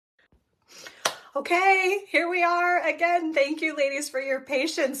Okay, here we are again. Thank you, ladies, for your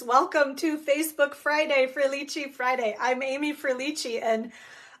patience. Welcome to Facebook Friday, Felici Friday. I'm Amy Felici, and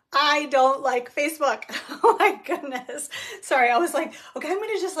I don't like Facebook. Oh my goodness. Sorry, I was like, okay, I'm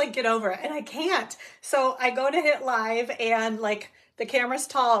gonna just like get over it, and I can't. So I go to hit live, and like the camera's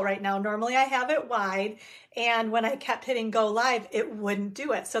tall right now. Normally I have it wide, and when I kept hitting go live, it wouldn't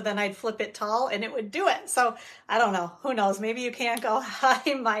do it. So then I'd flip it tall and it would do it. So I don't know, who knows? Maybe you can't go,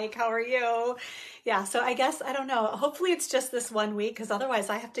 hi Mike, how are you? Yeah, so I guess, I don't know. Hopefully it's just this one week, because otherwise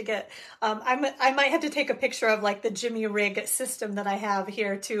I have to get, I might have to take a picture of like the Jimmy rig system that I have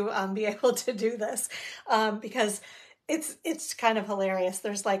here to be able to do this, because it's kind of hilarious.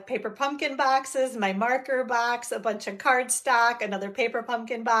 There's like paper pumpkin boxes, my marker box, a bunch of cardstock, another paper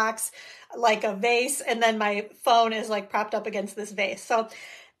pumpkin box, like a vase, and then my phone is like propped up against this vase. So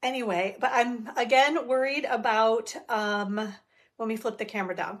anyway, but I'm again worried about when we flip the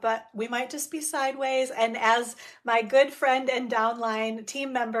camera down, but we might just be sideways. And as my good friend and downline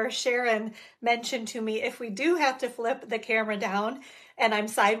team member Sharon mentioned to me, if we do have to flip the camera down and I'm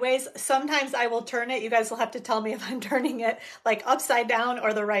sideways, sometimes I will turn it. You guys will have to tell me if I'm turning it like upside down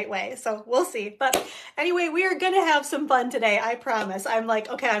or the right way. So we'll see. But anyway, we are going to have some fun today. I promise. I'm like,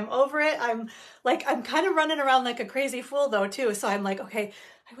 okay, I'm over it. I'm kind of running around like a crazy fool though, too. So I'm like, okay,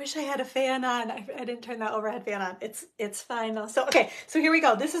 I wish I had a fan on. I didn't turn that overhead fan on. It's fine though. So, okay, so here we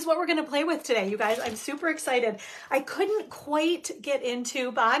go. This is what we're going to play with today, you guys. I'm super excited. I couldn't quite get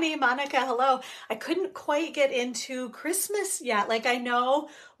into, Bonnie, Monica, hello. I couldn't quite get into Christmas yet. Like I know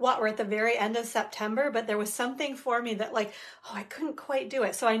what, we're at the very end of September, but there was something for me that like, oh, I couldn't quite do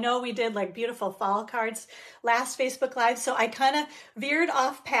it. So I know we did like beautiful fall cards last Facebook Live. So I kind of veered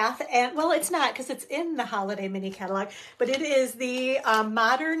off path, and well, it's not because it's in the holiday mini catalog, but it is the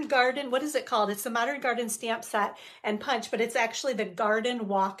Modern Garden. What is it called? It's the Modern Garden stamp set and punch, but it's actually the Garden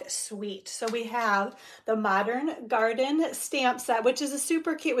Walk Suite. So we have the Modern Garden stamp set, which is a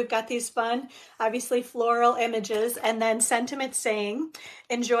super cute. We've got these fun, obviously floral images, and then sentiment saying,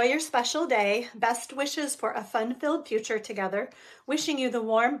 enjoy your special day. Best wishes for a fun-filled future together. Wishing you the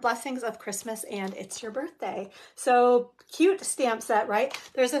warm blessings of Christmas, and it's your birthday. So cute stamp set, right?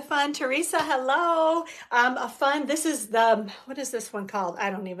 There's a fun, Teresa, hello. A fun, this is the, what is this one called? I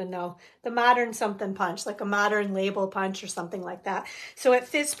don't even know. The modern something punch, like a modern label punch or something like that. So it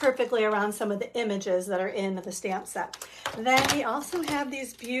fits perfectly around some of the images that are in the stamp set. Then we also have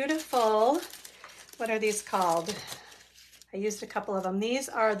these beautiful, what are these called? I used a couple of them. These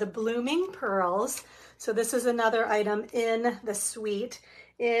are the Blooming Pearls. So this is another item in the suite.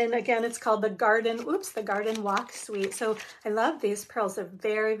 And again, it's called the Garden Walk Suite. So I love these pearls. They're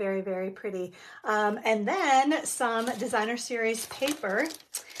very, very, very pretty. And then some designer series paper.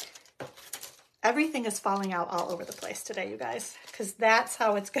 Everything is falling out all over the place today, you guys, because that's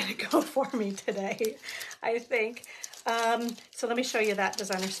how it's going to go for me today, I think. So let me show you that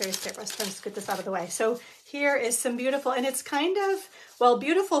designer series paper. Let's just get this out of the way. So here is some beautiful, and it's kind of, well,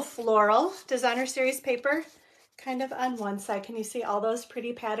 beautiful floral designer series paper, kind of on one side. Can you see all those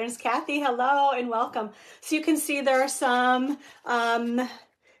pretty patterns? Kathy, hello and welcome. So you can see there are some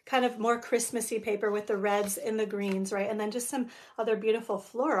kind of more Christmassy paper with the reds and the greens, right? And then just some other beautiful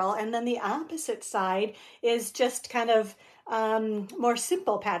floral. And then the opposite side is just kind of more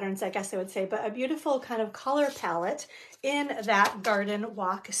simple patterns, I guess I would say, but a beautiful kind of color palette in that Garden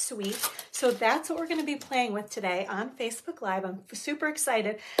Walk Suite. So that's what we're going to be playing with today on Facebook Live. I'm super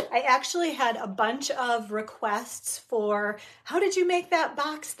excited. I actually had a bunch of requests for, how did you make that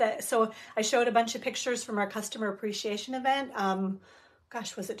box? So I showed a bunch of pictures from our customer appreciation event.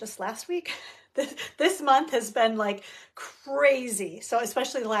 Gosh, was it just last week? This month has been like crazy. So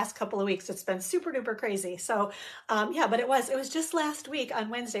especially the last couple of weeks, it's been super duper crazy. So yeah, but it was just last week on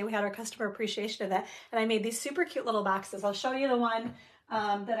Wednesday, we had our customer appreciation event, and I made these super cute little boxes. I'll show you the one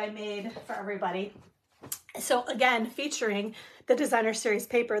that I made for everybody. So again, featuring the designer series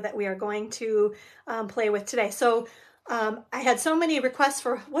paper that we are going to play with today. So I had so many requests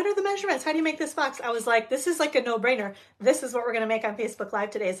for, what are the measurements? How do you make this box? I was like, this is like a no-brainer. This is what we're going to make on Facebook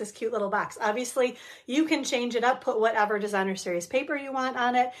Live today, is this cute little box. Obviously, you can change it up, put whatever designer series paper you want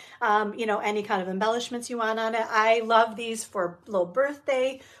on it, you know, any kind of embellishments you want on it. I love these for little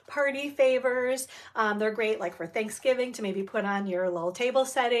birthday party favors. They're great like for Thanksgiving to maybe put on your little table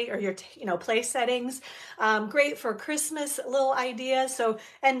setting or your, you know, place settings. Great for Christmas little ideas. So,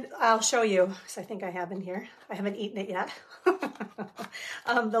 and I'll show you, so I think I have in here. I haven't eaten it yet.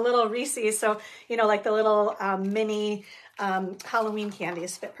 The little Reese's. So, you know, like the little mini Halloween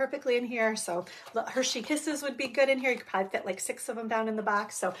candies fit perfectly in here. So Hershey Kisses would be good in here. You could probably fit like 6 of them down in the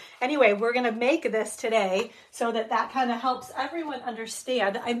box. So anyway, we're going to make this today so that kind of helps everyone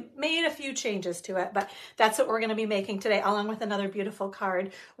understand. I made a few changes to it, but that's what we're going to be making today, along with another beautiful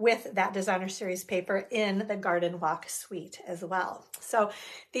card with that designer series paper in the Garden Walk suite as well. So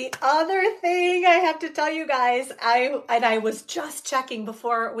the other thing I have to tell you guys, I was just checking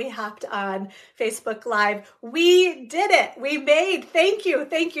before we hopped on Facebook Live. We did it. We made, thank you.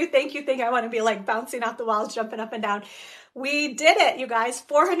 I want to be like bouncing off the walls, jumping up and down. We did it, you guys,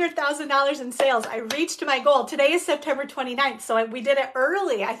 $400,000 in sales. I reached my goal. Today is September 29th, so we did it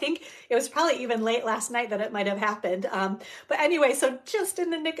early. I think it was probably even late last night that it might have happened. But anyway, so just in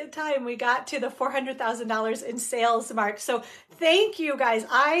the nick of time, we got to the $400,000 in sales mark. So thank you guys.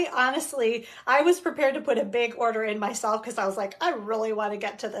 I was prepared to put a big order in myself because I was like, I really want to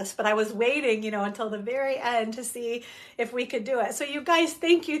get to this, but I was waiting, until the very end to see if we could do it. So you guys,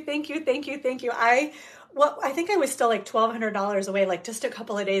 thank you. I think I was still like $1,200 away, like just a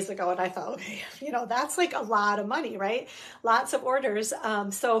couple of days ago. And I thought, okay, that's like a lot of money, right? Lots of orders.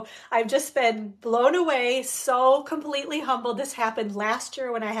 So I've just been blown away, so completely humbled. This happened last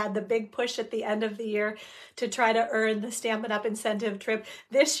year when I had the big push at the end of the year to try to earn the Stampin' Up! Incentive trip.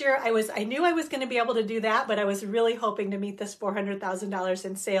 This year, I knew I was going to be able to do that, but I was really hoping to meet this $400,000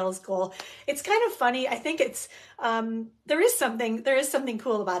 in sales goal. It's kind of funny. I think it's, there is something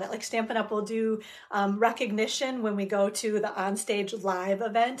cool about it. Like Stampin' Up! Will do recognition when we go to the Onstage Live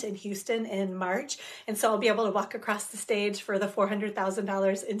event in Houston in March. And so I'll be able to walk across the stage for the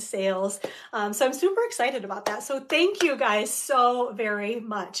 $400,000 in sales. So I'm super excited about that. So thank you guys so very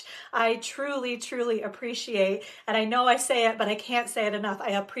much. I truly, truly appreciate, and I know I say it, but I can't say it enough.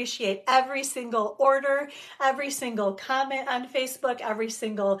 I appreciate every single order, every single comment on Facebook, every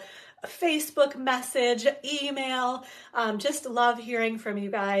single Facebook message, email. Just love hearing from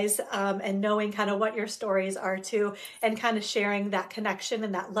you guys and knowing kind of what your stories are too, and kind of sharing that connection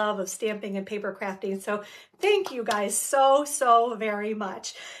and that love of stamping and paper crafting. So thank you guys so, so very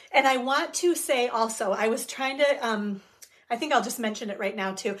much. And I want to say also, I was trying to, I think I'll just mention it right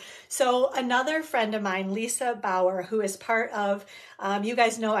now too. So another friend of mine, Lisa Bauer, who is part of, you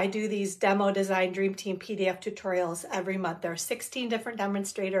guys know I do these Demo Design Dream Team PDF tutorials every month. There are 16 different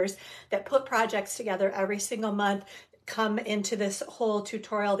demonstrators that put projects together every single month, come into this whole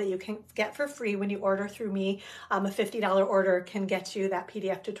tutorial that you can get for free when you order through me. A $50 order can get you that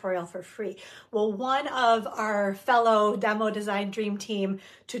PDF tutorial for free. Well, one of our fellow Demo Design Dream Team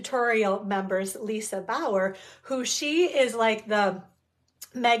tutorial members, Lisa Bauer, who she is like the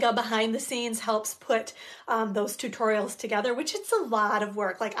mega behind the scenes, helps put those tutorials together, which it's a lot of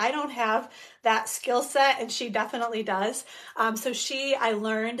work. Like I don't have that skill set and she definitely does. So I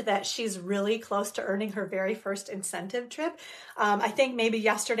learned that she's really close to earning her very first incentive trip. I think maybe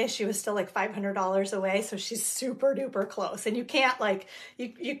yesterday she was still like $500 away. So she's super duper close, and you can't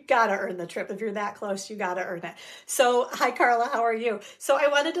you gotta earn the trip. If you're that close, you gotta earn it. So hi Carla, how are you? So I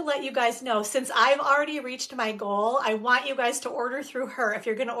wanted to let you guys know, since I've already reached my goal, I want you guys to order through her. If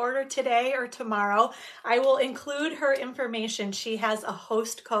you're gonna order today or tomorrow, I will include her information. She has a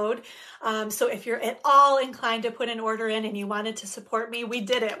host code. So if you're at all inclined to put an order in and you wanted to support me, we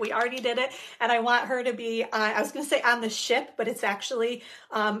did it. We already did it. And I want her to be, I was going to say on the ship, but it's actually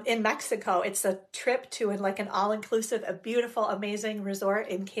in Mexico. It's a trip to like an all-inclusive, a beautiful, amazing resort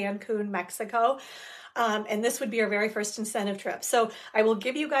in Cancun, Mexico. And this would be our very first incentive trip. So I will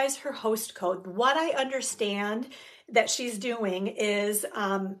give you guys her host code. What I understand that she's doing is,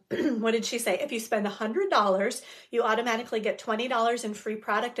 what did she say? If you spend $100, you automatically get $20 in free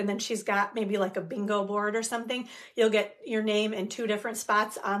product. And then she's got maybe like a bingo board or something. You'll get your name in 2 different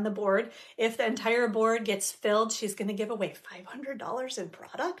spots on the board. If the entire board gets filled, she's going to give away $500 in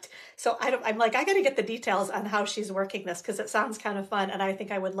product. So I'm like, I got to get the details on how she's working this, because it sounds kind of fun. And I think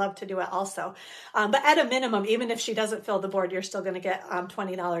I would love to do it also. But at a minimum, even if she doesn't fill the board, you're still going to get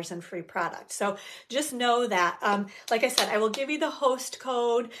 $20 in free product. So just know that. Like I said, I will give you the host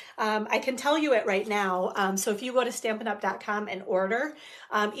code. I can tell you it right now. So if you go to stampinup.com and order,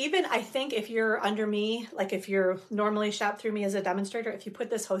 even I think if you're under me, like if you're normally shop through me as a demonstrator, if you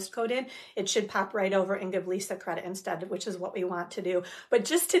put this host code in, it should pop right over and give Lisa credit instead, which is what we want to do. But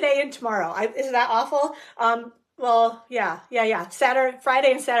just today and tomorrow, is that awful? Well, yeah.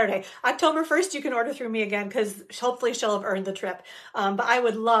 Friday and Saturday. October 1st, you can order through me again, because hopefully she'll have earned the trip. But I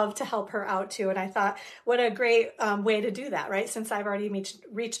would love to help her out too. And I thought, what a great way to do that, right? Since I've already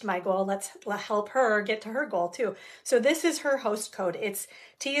reached my goal, let's help her get to her goal too. So this is her host code. It's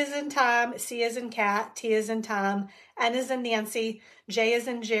T is in Tom, C is in Cat, T is in Tom, N is in Nancy, J is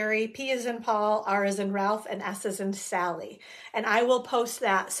in Jerry, P is in Paul, R is in Ralph, and S is in Sally. And I will post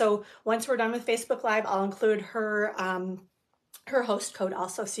that. So once we're done with Facebook Live, I'll include her host code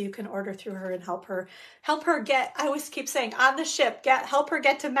also, so you can order through her and help her get, I always keep saying, on the ship, help her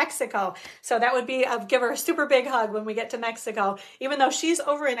get to Mexico. So that would be, give her a super big hug when we get to Mexico, even though she's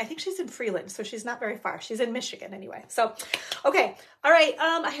over in, I think she's in Freeland, so she's not very far. She's in Michigan anyway. So, okay. All right.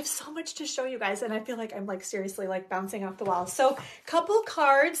 I have so much to show you guys, and I feel like I'm like seriously like bouncing off the walls. So couple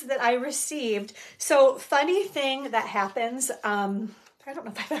cards that I received. So funny thing that happens, I don't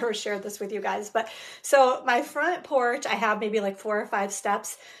know if I've ever shared this with you guys, but so my front porch, I have maybe like 4 or 5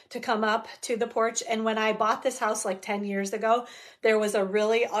 steps to come up to the porch. And when I bought this house like 10 years ago, there was a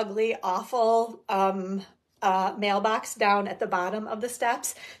really ugly, awful, mailbox down at the bottom of the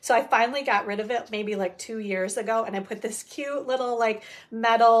steps. So I finally got rid of it maybe like 2 years ago, and I put this cute little like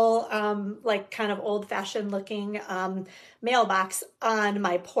metal, like kind of old fashioned looking, mailbox on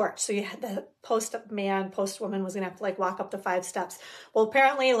my porch. So you had the postwoman was gonna have to like walk up the 5 steps. Well,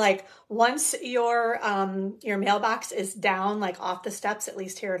 apparently like once your mailbox is down, like off the steps, at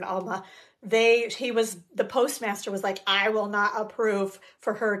least here in Alma, the postmaster was like, I will not approve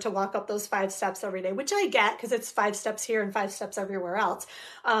for her to walk up those 5 steps every day, which I get because it's 5 steps here and 5 steps everywhere else.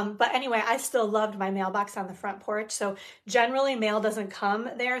 But anyway, I still loved my mailbox on the front porch. So generally mail doesn't come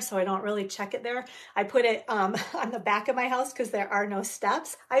there, so I don't really check it there. I put it on the back of my house because there are no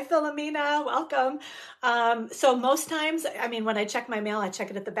steps. Hi, Philomena, welcome. So most times, I mean, when I check my mail, I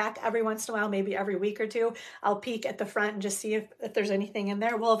check it at the back. Every once in a while, maybe every week or two, I'll peek at the front and just see if there's anything in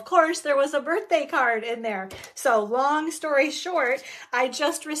there. Well, of course, there was a birthday card in there. So long story short, I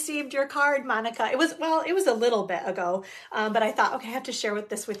just received your card, Monica. It was a little bit ago, but I thought, okay, I have to share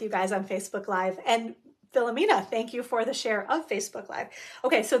this with you guys on Facebook Live. And Philomena, thank you for the share of Facebook Live.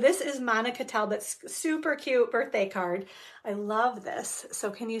 Okay, so this is Monica Talbot's super cute birthday card. I love this.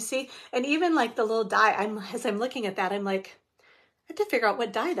 So can you see? And even like the little die, as I'm looking at that, I'm like, I have to figure out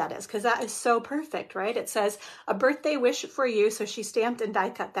what die that is, because that is so perfect, right? It says a birthday wish for you. So she stamped and die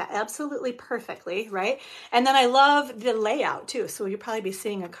cut that absolutely perfectly, right? And then I love the layout too. So you'll probably be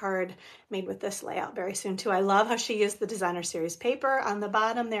seeing a card made with this layout very soon too. I love how she used the designer series paper on the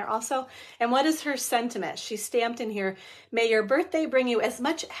bottom there also. And what is her sentiment? She stamped in here, may your birthday bring you as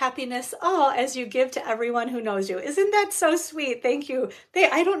much happiness as you give to everyone who knows you. Isn't that so sweet? Thank you.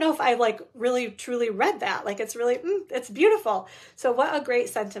 I don't know if I like really truly read that. Like it's really, it's beautiful. So what a great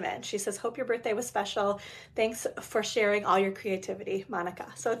sentiment. She says, hope your birthday was special. Thanks for sharing all your creativity, Monica.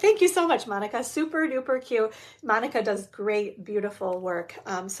 So thank you so much, Monica. Super duper cute. Monica does great, beautiful work.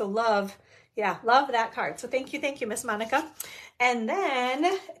 So love that card. So thank you, Miss Monica. And then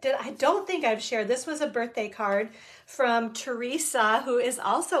I don't think I've shared, this was a birthday card from Teresa, who is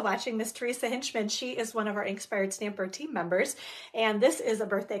also watching, Miss Teresa Hinchman. She is one of our Inspired Stamper team members. And this is a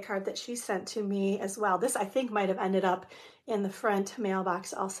birthday card that she sent to me as well. This I think might have ended up in the front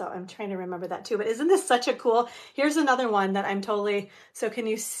mailbox also. I'm trying to remember that too, but isn't this such a cool, here's another one that I'm totally, so can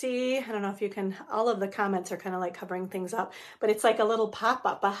you see, I don't know if you can, all of the comments are kind of like covering things up, but it's like a little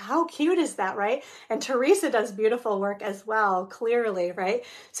pop-up, but how cute is that, right? And Teresa does beautiful work as well, clearly, right?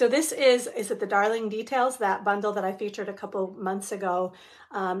 So this is it the Darling Details, that bundle that I featured a couple months ago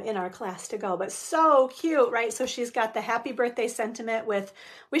in our class to go, but so cute, right? So she's got the happy birthday sentiment with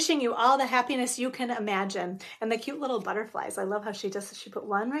wishing you all the happiness you can imagine, and the cute little butterflies. I love how she put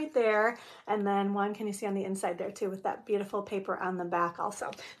one right there, and then one, can you see on the inside there too, with that beautiful paper on the back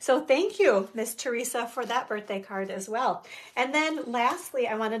also. So thank you, Miss Teresa, for that birthday card as well. And then lastly,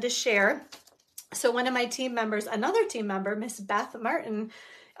 I wanted to share, so one of my team members, another team member, Miss Beth Martin,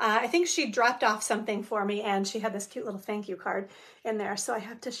 I think she dropped off something for me, and she had this cute little thank you card in there. So I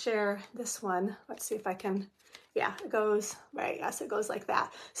have to share this one. Let's see if I can, yeah, it goes, right, yes, it goes like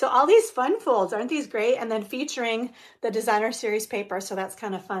that. So all these fun folds, aren't these great? And then featuring the designer series paper, so that's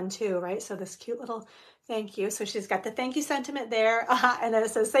kind of fun too, right? So this cute little thank you. So she's got the thank you sentiment there, and then it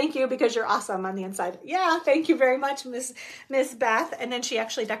says thank you because you're awesome on the inside. Yeah, thank you very much, Miss Beth. And then she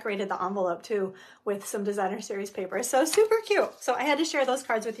actually decorated the envelope too with some designer series paper. So super cute. So I had to share those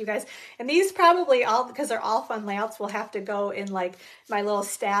cards with you guys. And these probably all, because they're all fun layouts, will have to go in like my little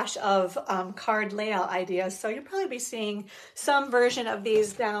stash of card layout ideas. So you'll probably be seeing some version of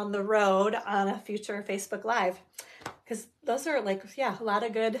these down the road on a future Facebook Live, because those are like, yeah, a lot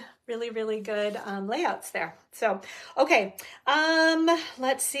of good, really, really good layouts there. So, okay,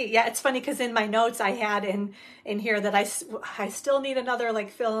 let's see. Yeah, it's funny because in my notes I had in here that I still need another like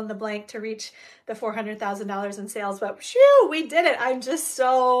fill in the blank to reach the $400,000 in sales, but shoo, we did it. I'm just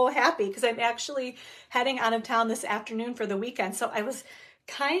so happy because I'm actually heading out of town this afternoon for the weekend. So I was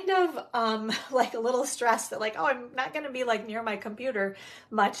kind of like a little stressed that like, oh, I'm not going to be like near my computer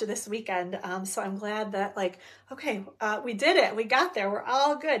much this weekend. So I'm glad that like, okay, we did it. We got there. We're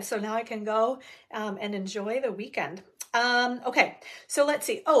all good. So now I can go and enjoy the weekend. Okay, so let's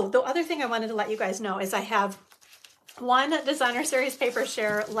see. Oh, the other thing I wanted to let you guys know is I have one designer series paper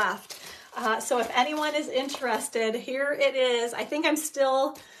share left. So if anyone is interested, here it is. I think I'm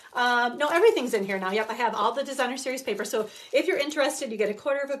still, no, everything's in here now. Yep, I have all the designer series paper. So if you're interested, you get a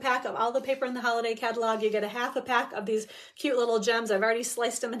quarter of a pack of all the paper in the holiday catalog. You get a half a pack of these cute little gems. I've already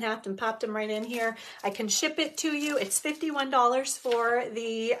sliced them in half and popped them right in here. I can ship it to you. It's $51 for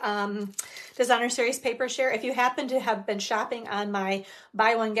the designer series paper share. If you happen to have been shopping on my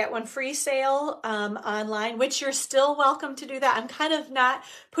buy one, get one free sale online, which you're still welcome to do that. I'm kind of not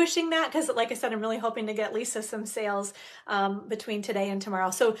pushing that because like I said, I'm really hoping to get Lisa some sales between today and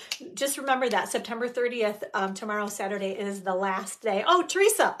tomorrow. So just remember that September 30th, tomorrow, Saturday, is the last day. Oh,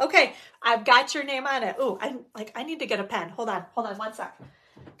 Teresa. Okay. I've got your name on it. Oh, I need to get a pen. Hold on 1 sec.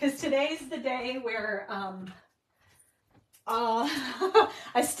 Because today's the day where,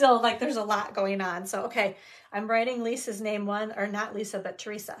 I still like, there's a lot going on. So, okay. I'm writing Lisa's name or not Lisa, but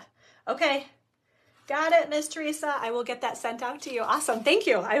Teresa. Okay. Got it, Miss Teresa. I will get that sent out to you. Awesome. Thank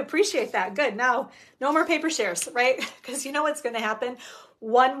you. I appreciate that. Good. Now, no more paper shares, right? Because you know what's going to happen?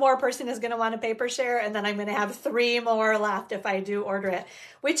 One more person is going to want a paper share, and then I'm going to have 3 more left if I do order it,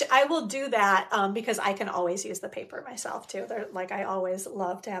 which I will do that because I can always use the paper myself too. Like I always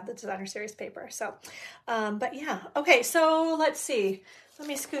love to have the designer series paper. So, but yeah. Okay. So let's see. Let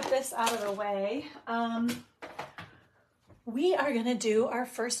me scoot this out of the way. We are going to do our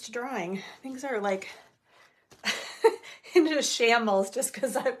first drawing. Things are like into shambles just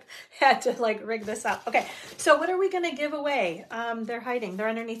because I've had to like rig this up. Okay, so what are we going to give away? They're hiding. They're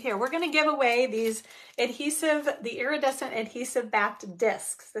underneath here. We're going to give away these the iridescent adhesive backed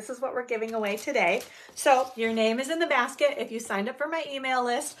discs. This is what we're giving away today. So your name is in the basket if you signed up for my email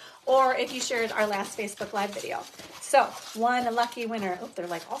list or if you shared our last Facebook Live video. So one lucky winner. Oh, they're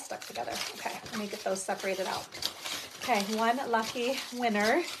like all stuck together. Okay, let me get those separated out. Okay, one lucky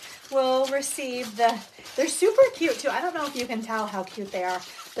winner will receive they're super cute too. I don't know if you can tell how cute they are.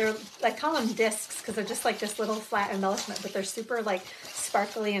 I call them discs because they're just like this little flat embellishment, but they're super like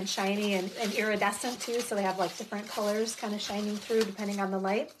sparkly and shiny and iridescent too. So they have like different colors kind of shining through depending on the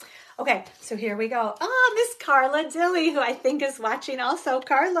light. Okay, so here we go. Oh, Miss Carla Dilly, who I think is watching also.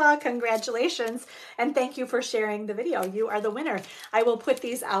 Carla, congratulations. And thank you for sharing the video. You are the winner. I will put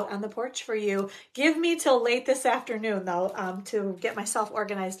these out on the porch for you. Give me till late this afternoon, though, to get myself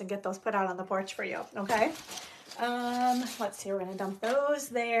organized and get those put out on the porch for you, okay? Let's see, we're going to dump those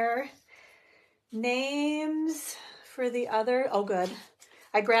there. Names for the other. Oh, good.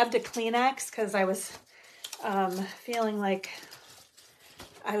 I grabbed a Kleenex because I was feeling like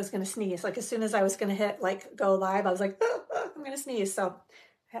I was going to sneeze. Like as soon as I was going to hit like go live, I was like, I'm going to sneeze. So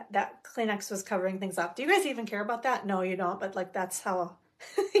that Kleenex was covering things up. Do you guys even care about that? No, you don't. But like, that's how,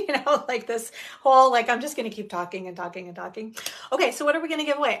 you know, like this whole, like, I'm just going to keep talking and talking and talking. Okay. So what are we going to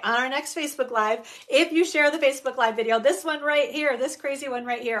give away on our next Facebook Live? If you share the Facebook Live video, this one right here, this crazy one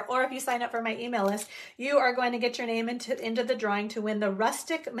right here, or if you sign up for my email list, you are going to get your name into the drawing to win the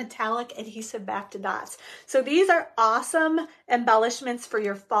rustic metallic adhesive backed dots. So these are awesome embellishments for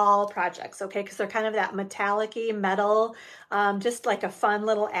your fall projects. Okay. Cause they're kind of that metallic-y metal, just like a fun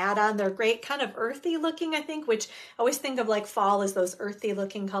little add-on. They're great, kind of earthy looking, I think, which I always think of like fall as those earthy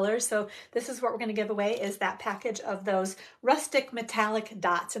looking colors. So this is what we're going to give away is that package of those rustic metallic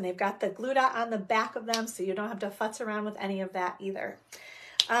dots. And they've got the glue dot on the back of them. So you don't have to futz around with any of that either.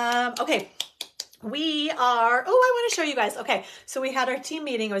 Okay. We are, oh, I want to show you guys. Okay. So we had our team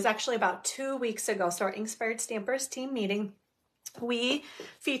meeting. It was actually about 2 weeks ago. So our Inspired Stampers team meeting, we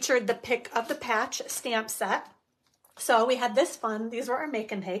featured the Pick of the Patch stamp set. So we had this fun. These were our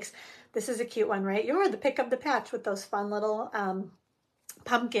make and takes. This is a cute one, right? You're the Pick of the Patch with those fun little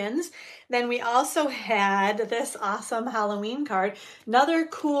pumpkins. Then we also had this awesome Halloween card. Another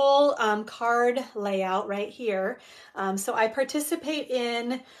cool card layout right here. So I participate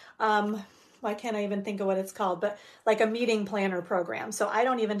in why can't I even think of what it's called, but like a meeting planner program. So I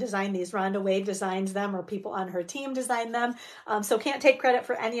don't even design these. Rhonda Wade designs them or people on her team design them. So can't take credit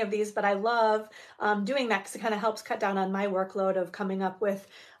for any of these, but I love doing that because it kind of helps cut down on my workload of coming up with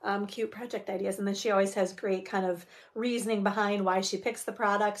cute project ideas. And then she always has great kind of reasoning behind why she picks the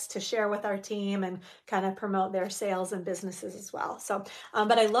products to share with our team and kind of promote their sales and businesses as well. So,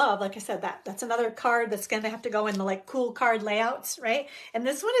 but I love, like I said, that's another card that's going to have to go in the like cool card layouts, right? And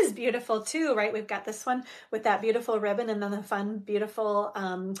this one is beautiful too, right? We've got this one with that beautiful ribbon and then the fun, beautiful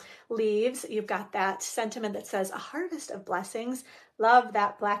leaves. You've got that sentiment that says a harvest of blessings Love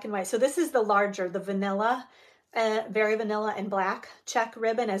that black and white. So this is the larger, the vanilla, very vanilla and black check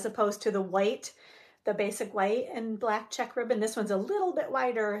ribbon, as opposed to the white, the basic white and black check ribbon. This one's a little bit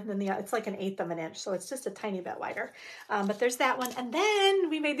wider than it's like 1/8 of an inch. So it's just a tiny bit wider. But there's that one. And then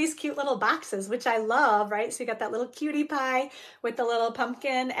we made these cute little boxes, which I love, right? So you got that little cutie pie with the little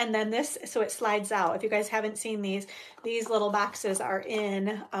pumpkin, and then this, so it slides out. If you guys haven't seen these little boxes are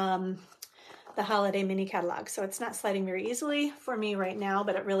in the holiday mini catalog. So it's not sliding very easily for me right now,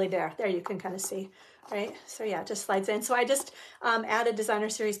 but it really there you can kind of see, right? So yeah, it just slides in. So I just added designer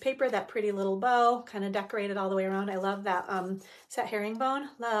series paper, that pretty little bow, kind of decorated all the way around. I love that. Is that herringbone?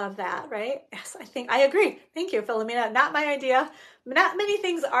 Love that, right? Yes, I think I agree. Thank you, Philomena. Not my idea. Not many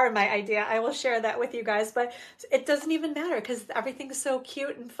things are my idea. I will share that with you guys, but it doesn't even matter because everything's so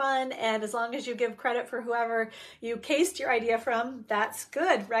cute and fun. And as long as you give credit for whoever you cased your idea from, that's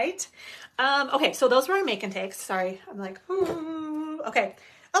good, right? Okay, so those were our make and takes. Sorry, I'm like, ooh. Okay.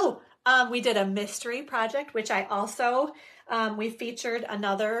 Oh, we did a mystery project, which I also, we featured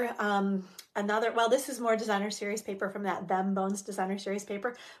another, well, this is more designer series paper from that Them Bones designer series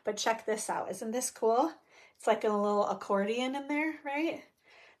paper, but check this out. Isn't this cool? It's like a little accordion in there, right?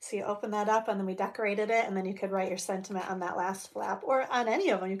 So you open that up and then we decorated it, and then you could write your sentiment on that last flap, or on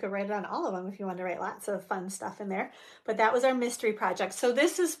any of them. You could write it on all of them if you want to write lots of fun stuff in there. But that was our mystery project. So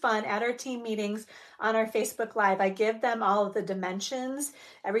this is fun. At our team meetings on our Facebook Live, I give them all of the dimensions,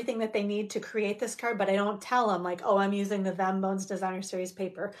 everything that they need to create this card, but I don't tell them like, oh, I'm using the Them Bones designer series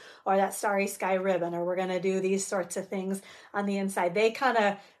paper or that Starry Sky ribbon, or we're going to do these sorts of things on the inside. They kind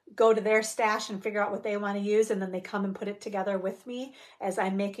of go to their stash and figure out what they want to use, and then they come and put it together with me as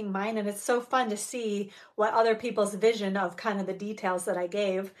I'm making mine. And it's so fun to see what other people's vision of kind of the details that I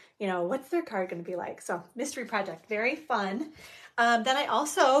gave, you know, what's their card going to be like. So mystery project, very fun. Then I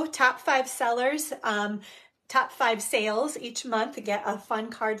also, top 5 sellers, top 5 sales each month get a fun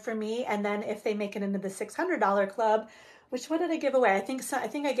card for me. And then if they make it into the $600 club, which, what did I give away? I think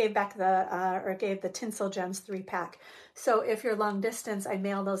I gave back or gave the Tinsel Gems 3-pack. So if you're long distance, I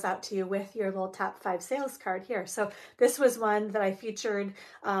mail those out to you with your little top 5 sales card here. So this was one that I featured,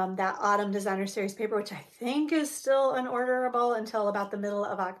 that Autumn Designer Series paper, which I think is still unorderable until about the middle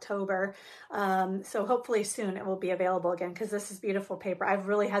of October. So hopefully soon it will be available again, because this is beautiful paper. I've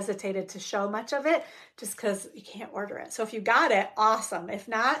really hesitated to show much of it just because you can't order it. So if you got it, awesome. If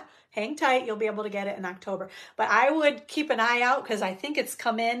not, hang tight, you'll be able to get it in October. But I would keep an eye out because I think it's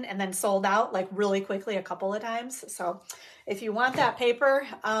come in and then sold out like really quickly a couple of times. So if you want that paper,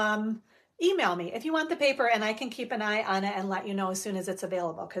 email me if you want the paper, and I can keep an eye on it and let you know as soon as it's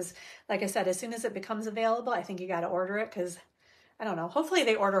available. Because like I said, as soon as it becomes available, I think you got to order it, because I don't know. Hopefully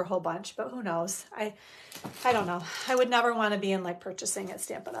they order a whole bunch, but who knows? I don't know. I would never want to be in like purchasing at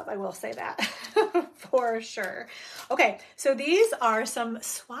Stampin' Up. I will say that for sure. Okay, so these are some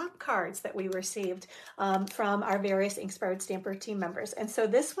swap cards that we received from our various Inspired Stamper team members. And so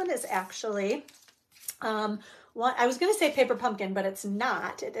this one is actually, I was going to say paper pumpkin, but it's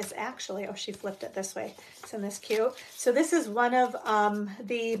not. It is actually, oh, she flipped it this way. Isn't this cute? So this is one of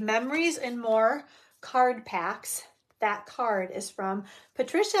the Memories and More card packs. That card is from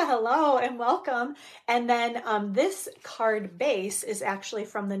Patricia. Hello and welcome. And then this card base is actually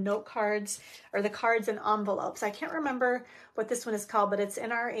from the note cards, or the cards and envelopes. I can't remember what this one is called, but it's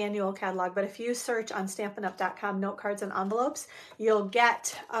in our annual catalog. But if you search on stampinup.com note cards and envelopes, you'll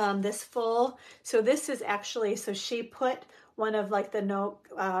get this full. So this is actually, so she put one of like the note,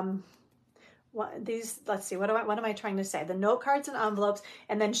 let's see, what am I trying to say? The note cards and envelopes,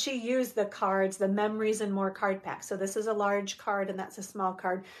 and then she used the cards, the Memories and More card pack. So this is a large card and that's a small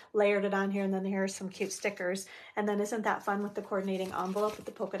card, layered it on here, and then here are some cute stickers. And then isn't that fun with the coordinating envelope with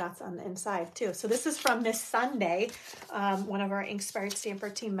the polka dots on the inside too? So this is from Miss Sunday, one of our Inspired Stamper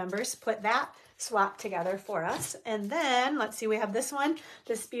team members put that swap together for us. And then let's see, we have this one,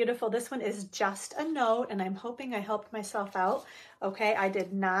 this one is just a note, and I'm hoping I helped myself out. Okay, I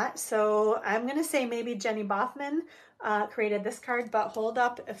did not. So I'm going to say maybe Jenny Boffman created this card, but hold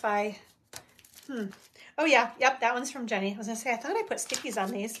up if I, oh yeah, yep, that one's from Jenny. I was going to say, I thought I put stickies on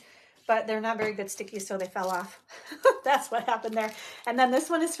these, but they're not very good stickies, so they fell off. That's what happened there. And then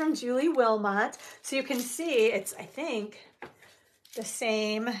this one is from Julie Wilmot. So you can see it's, I think, the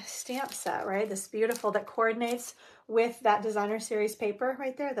same stamp set, right? This beautiful, that coordinates with that designer series paper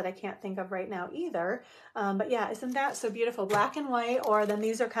right there that I can't think of right now either. But yeah, isn't that so beautiful? Black and white, or then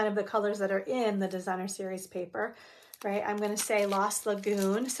these are kind of the colors that are in the designer series paper, right? I'm going to say Lost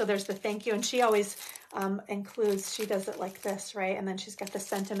Lagoon. So there's the thank you, and she always includes, she does it like this, right? And then she's got the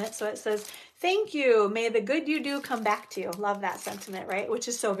sentiment. So it says, thank you. May the good you do come back to you. Love that sentiment, right? Which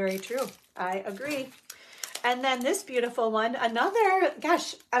is so very true. I agree. And then this beautiful one, another,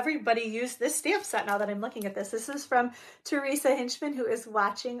 gosh, everybody used this stamp set now that I'm looking at this. This is from Teresa Hinchman, who is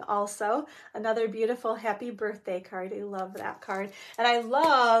watching also. Another beautiful happy birthday card. I love that card. And I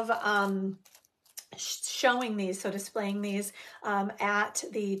love showing these, so displaying these at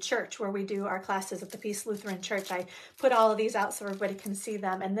the church where we do our classes at the Peace Lutheran Church. I put all of these out so everybody can see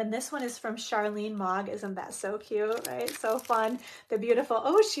them. And then this one is from Charlene Mogg. Isn't that so cute, right? So fun. The beautiful,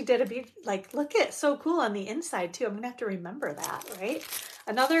 oh, she did a like, look at, so cool on the inside too. I'm gonna have to remember that, right?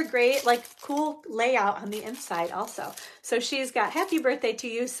 Another great, like, cool layout on the inside also. So she's got happy birthday to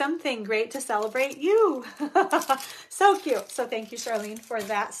you, something great to celebrate you. So cute. So thank you, Charlene, for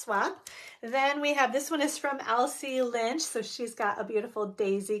that swap. Then we have, this one is from Elsie Lynch. So she's got a beautiful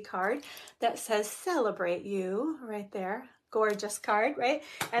daisy card that says celebrate you right there. Gorgeous card, right?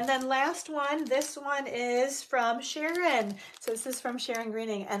 And then last one, this one is from Sharon. So this is from Sharon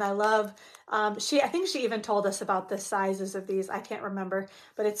Greening, and I love, I think she even told us about the sizes of these. I can't remember,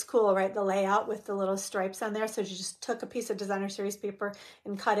 but it's cool, right? The layout with the little stripes on there. So she just took a piece of designer series paper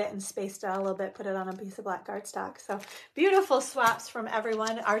and cut it and spaced it out a little bit, put it on a piece of black cardstock. So beautiful swaps from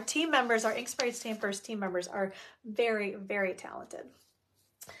everyone. Our team members, our Inspired Stampers team members are very, very talented.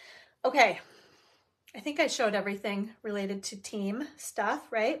 Okay. I think I showed everything related to team stuff,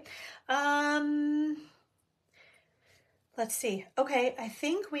 right? Let's see. Okay, I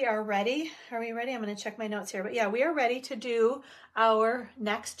think we are ready. Are we ready? I'm going to check my notes here. But yeah, we are ready to do our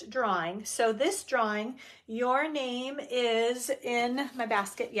next drawing. So this drawing, your name is in my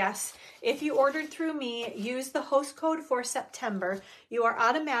basket, yes. If you ordered through me, use the host code for September. You are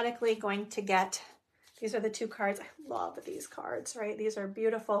automatically going to get, these are the two cards. I love these cards, right? These are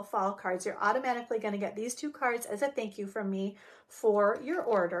beautiful fall cards. You're automatically going to get these two cards as a thank you from me for your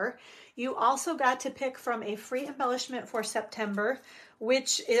order. You also got to pick from a free embellishment for September,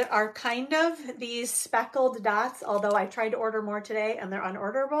 which are kind of these speckled dots, although I tried to order more today and they're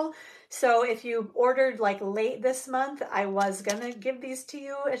unorderable. So if you ordered like late this month, I was going to give these to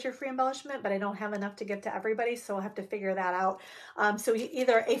you as your free embellishment, but I don't have enough to give to everybody, so I'll have to figure that out. So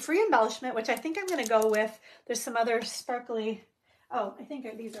either a free embellishment, which I think I'm going to go with, there's some other sparkly, oh, I think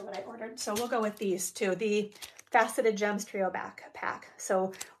these are what I ordered. So we'll go with these too, the Faceted Gems Trio Backpack.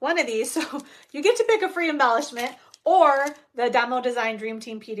 So one of these, so you get to pick a free embellishment, or the Demo Design Dream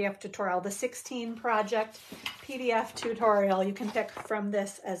Team PDF tutorial, the 16 project PDF tutorial. You can pick from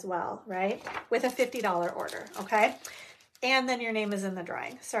this as well, right? With a $50 order, okay? And then your name is in the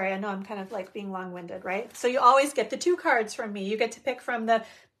drawing. Sorry, I know I'm kind of like being long-winded, right? So you always get the two cards from me. You get to pick from the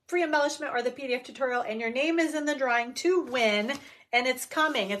free embellishment or the PDF tutorial, and your name is in the drawing to win, and it's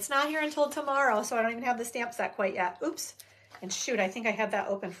coming. It's not here until tomorrow, so I don't even have the stamp set quite yet. Oops. And shoot, I think I had that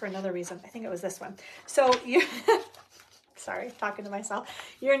open for another reason. I think it was this one. So you, sorry, talking to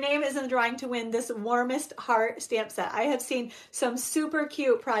myself. Your name is in the drawing to win this Warmest Heart stamp set. I have seen some super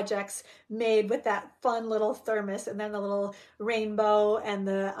cute projects made with that fun little thermos and then the little rainbow and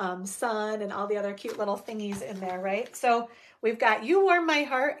the sun and all the other cute little thingies in there, right? So we've got You Warm My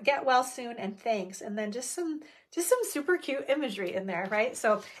Heart, Get Well Soon, and Thanks. And then just some super cute imagery in there, right?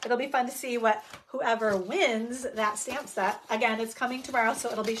 So it'll be fun to see what whoever wins that stamp set. Again, it's coming tomorrow,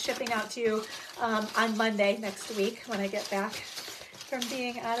 so it'll be shipping out to you on Monday next week when I get back from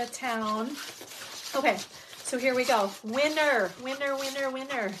being out of town. Okay, so here we go. Winner, winner, winner,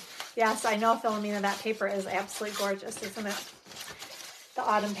 winner. Yes, I know, Philomena, that paper is absolutely gorgeous, isn't it? The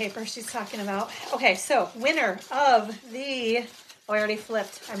autumn paper she's talking about. Okay, so winner of the, oh, I already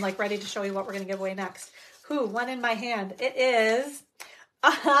flipped. I'm like ready to show you what we're gonna give away next. Who won in my hand? It is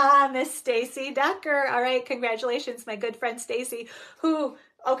Miss Stacy Decker. All right, congratulations, my good friend Stacy, who,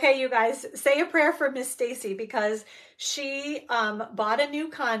 okay, you guys, say a prayer for Miss Stacy because she bought a new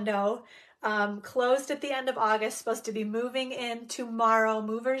condo, closed at the end of August, supposed to be moving in tomorrow.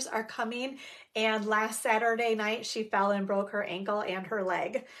 Movers are coming, and last Saturday night she fell and broke her ankle and her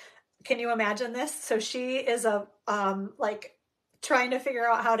leg. Can you imagine this? So she is like trying to figure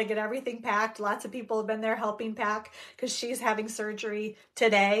out how to get everything packed. Lots of people have been there helping pack because she's having surgery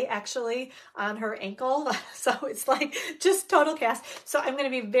today, actually, on her ankle. So it's like just total chaos. So I'm going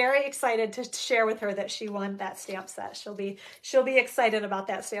to be very excited to share with her that she won that stamp set. She'll be excited about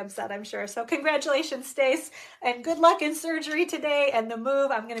that stamp set, I'm sure. So congratulations, Stace, and good luck in surgery today and the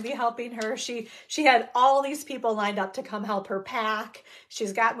move. I'm going to be helping her. She had all these people lined up to come help her pack.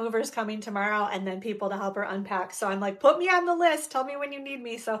 She's got movers coming tomorrow and then people to help her unpack. So I'm like, put me on the list. Tell me when you need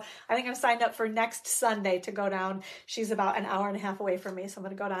me. So I think I'm signed up for next Sunday to go down. She's about an hour and a half away from me. So I'm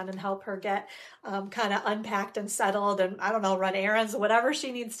going to go down and help her get kind of unpacked and settled and, I don't know, run errands, whatever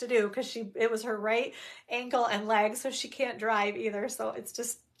she needs to do, because it was her right ankle and leg, so she can't drive either. So it's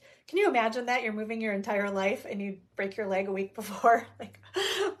just Can you imagine that? You're moving your entire life and you break your leg a week before. Like,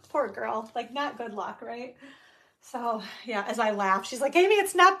 poor girl. Like, not good luck, right? So yeah, as I laugh, she's like, Amy,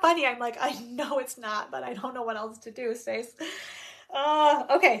 it's not funny. I'm like, I know it's not, but I don't know what else to do, Stace.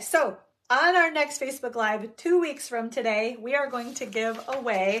 Okay, so on our next Facebook Live, 2 weeks from today, we are going to give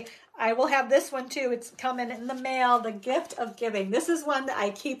away, I will have this one too, it's coming in the mail, the gift of giving. This is one that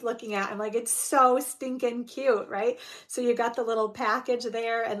I keep looking at. I'm like, it's so stinking cute, right? So you got the little package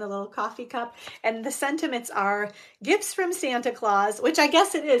there and the little coffee cup, and the sentiments are gifts from Santa Claus, which I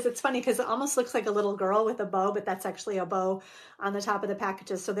guess it is. It's funny because it almost looks like a little girl with a bow, but that's actually a bow on the top of the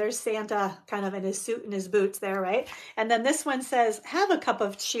packages. So there's Santa kind of in his suit and his boots there, right? And then this one says, have a cup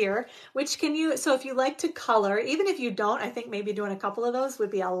of cheer, which can you, so if you like to color, even if you don't, I think maybe doing a couple of those would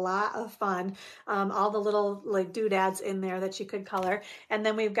be a lot of fun. All the little like doodads in there that you could color. And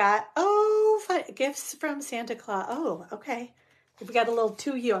then we've got, fun, gifts from Santa Claus. Oh, okay. We got a little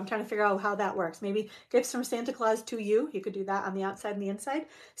to you. I'm trying to figure out how that works. Maybe gifts from Santa Claus to you. You could do that on the outside and the inside.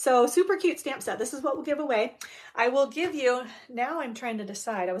 So super cute stamp set. This is what we'll give away. I will give you, now I'm trying to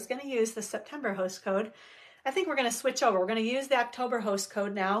decide. I was going to use the September host code. I think we're going to switch over. We're going to use the October host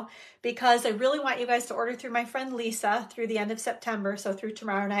code now because I really want you guys to order through my friend Lisa through the end of September, so through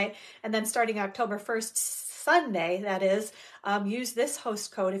tomorrow night, and then starting October 1st, Sunday, that is, use this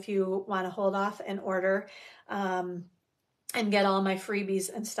host code if you want to hold off and order and get all my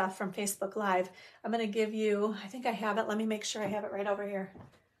freebies and stuff from Facebook Live. I'm going to give you, I think I have it. Let me make sure I have it right over here.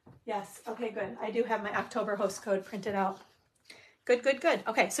 Yes. Okay, good. I do have my October host code printed out. Good, good, good.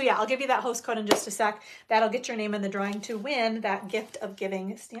 Okay, so yeah, I'll give you that host code in just a sec. That'll get your name in the drawing to win that gift of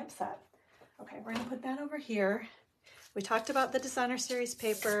giving stamp set. Okay, we're going to put that over here. We talked about the designer series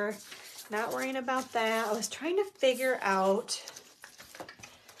paper. Not worrying about that. I was trying to figure out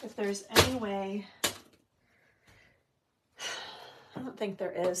if there's any way. I don't think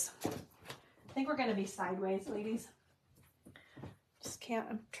there is. I think we're going to be sideways, ladies. Just can't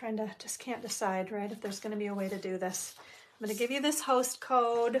decide, right, if there's going to be a way to do this. I'm going to give you this host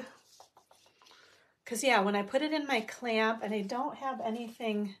code because, yeah, when I put it in my clamp and I don't have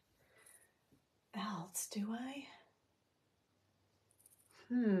anything else, do I?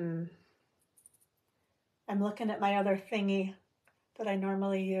 I'm looking at my other thingy that I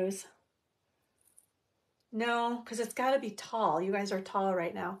normally use. No, because it's got to be tall. You guys are tall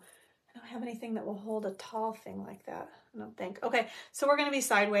right now. I don't have anything that will hold a tall thing like that, I don't think. Okay, so we're going to be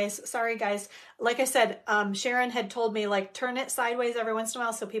sideways. Sorry, guys. Like I said, Sharon had told me, like, turn it sideways every once in a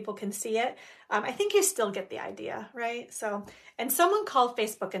while so people can see it. I think you still get the idea, right? So, and someone call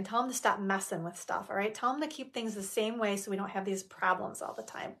Facebook and tell them to stop messing with stuff, all right? Tell them to keep things the same way so we don't have these problems all the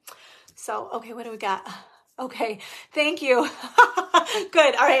time. So, okay, what do we got? Okay, thank you.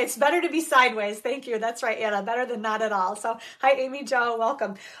 Good. All right, it's better to be sideways. Thank you. That's right, Anna. Better than not at all. So, hi, Amy Jo.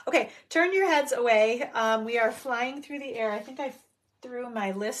 Welcome. Okay, turn your heads away. We are flying through the air. I think I threw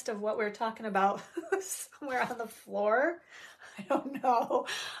my list of what we're talking about somewhere on the floor. I don't know.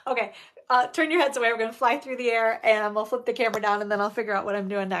 Okay, turn your heads away. We're going to fly through the air, and we'll flip the camera down, and then I'll figure out what I'm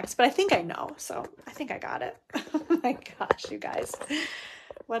doing next. But I think I know, so I think I got it. Oh my gosh, you guys.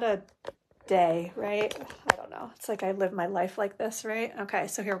 What a day, right? I don't know. It's like I live my life like this, right? Okay,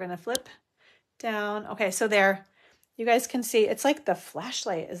 so here we're going to flip down. Okay, so there, you guys can see, it's like the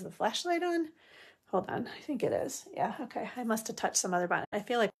flashlight. Is the flashlight on? Hold on. I think it is. Yeah, okay. I must have touched some other button. I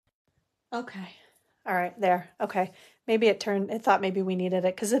feel like, okay. All right, there. Okay. Maybe it thought maybe we needed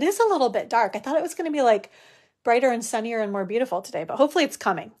it because it is a little bit dark. I thought it was going to be like brighter and sunnier and more beautiful today, but hopefully it's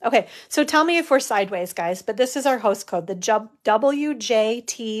coming. Okay, so tell me if we're sideways, guys, but this is our host code, the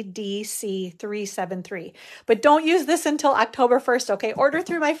WJTDC373. But don't use this until October 1st, okay? Order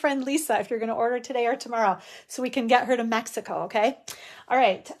through my friend Lisa if you're going to order today or tomorrow so we can get her to Mexico, okay? All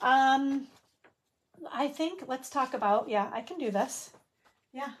right. I think let's talk about, yeah, I can do this.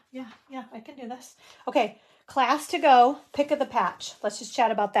 Yeah, I can do this. Okay. Class to go, pick of the patch. Let's just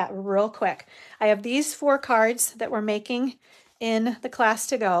chat about that real quick. I have these 4 cards that we're making in the class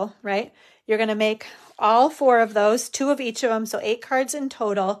to go, right? You're going to make all 4 of those, 2 of each of them, so 8 cards in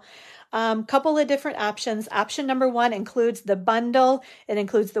total. Couple of different options. Option number 1 includes the bundle. It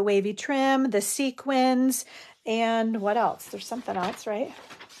includes the wavy trim, the sequins, and what else? There's something else, right?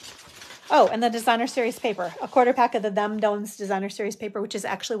 Oh, and the designer series paper, a quarter pack of the Them Don'ts designer series paper, which is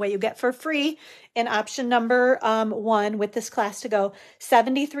actually what you get for free in option number 1 with this class to go,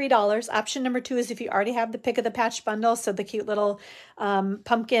 $73. Option number 2 is if you already have the pick of the patch bundle, so the cute little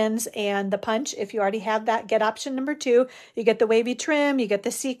pumpkins and the punch. If you already have that, get option number 2. You get the wavy trim, you get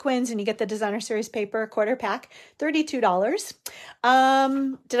the sequins, and you get the designer series paper, a quarter pack, $32.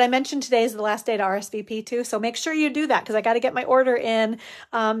 Did I mention today is the last day to RSVP too? So make sure you do that because I got to get my order in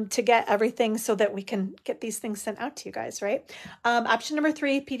to get everything so that we can get these things sent out to you guys, right? Option number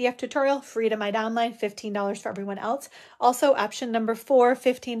 3, PDF tutorial, free to my downline, $15 for everyone else. Also, option number 4,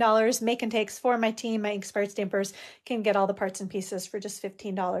 $15, make and takes for my team. My Inspired Stampers can get all the parts and pieces for just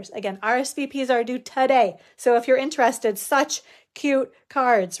 $15. Again, RSVPs are due today. So if you're interested, such cute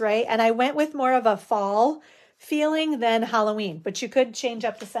cards, right? And I went with more of a fall feeling than Halloween, but you could change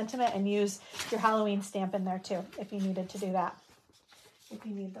up the sentiment and use your Halloween stamp in there too if you needed to do that. If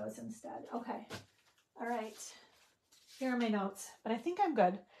you need those instead. Okay. All right. Here are my notes, but I think I'm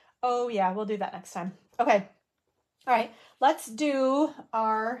good. Oh yeah, we'll do that next time. Okay. All right. Let's do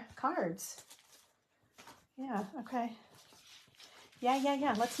our cards. Yeah. Okay.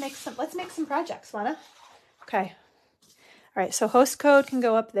 Yeah. Let's make some projects, wanna? Okay. All right. So host code can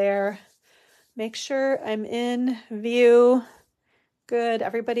go up there. Make sure I'm in view. Good.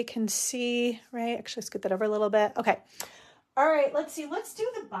 Everybody can see, right? Actually, scoot that over a little bit. Okay. All right, let's see. Let's do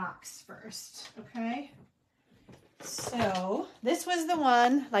the box first, okay? So this was the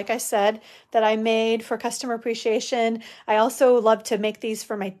one, like I said, that I made for customer appreciation. I also love to make these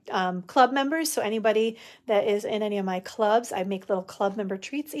for my club members. So anybody that is in any of my clubs, I make little club member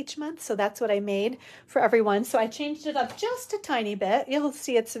treats each month. So that's what I made for everyone. So I changed it up just a tiny bit. You'll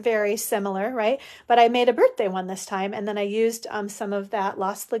see it's very similar, right? But I made a birthday one this time. And then I used some of that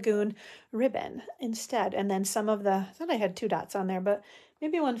Lost Lagoon ribbon instead. And then some of the, I thought I had 2 dots on there, but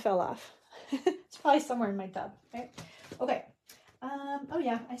maybe one fell off. It's probably somewhere in my tub, right? Okay. Oh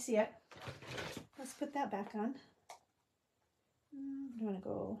yeah, I see it. Let's put that back on. I want to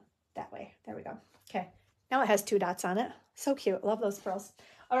go that way. There we go. Okay. Now it has 2 dots on it. So cute. Love those pearls.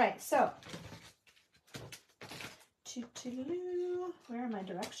 All right. So, where are my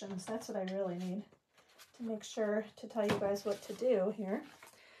directions? That's what I really need to make sure to tell you guys what to do here.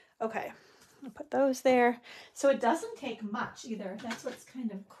 Okay. I'll put those there. So it doesn't take much either. That's what's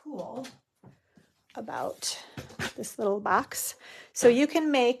kind of cool about this little box. So you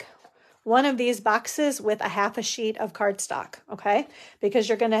can make one of these boxes with a half a sheet of cardstock, okay? Because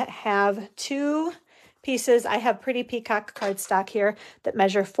you're going to have 2 pieces. I have Pretty Peacock cardstock here that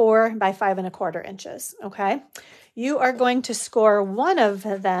measure 4 by 5 1/4 inches, okay? You are going to score one of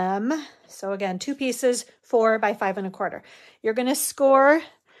them. So again, 2 pieces, 4 by 5 1/4. You're going to score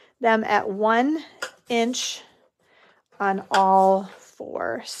them at 1 inch on all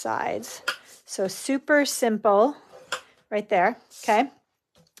 4 sides. So super simple right there, okay?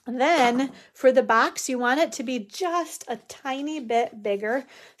 And then for the box, you want it to be just a tiny bit bigger.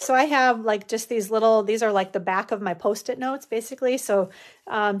 So I have like just these little, these are like the back of my Post-it notes basically. So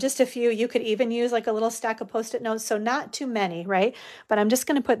just a few, you could even use like a little stack of Post-it notes. So not too many, right? But I'm just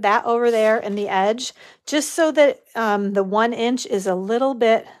gonna put that over there in the edge, just so that the 1 inch is a little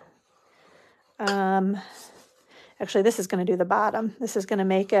bit, actually this is gonna do the bottom. This is gonna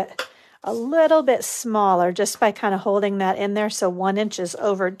make it a little bit smaller just by kind of holding that in there. So 1 inch is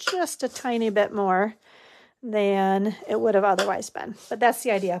over just a tiny bit more than it would have otherwise been. But that's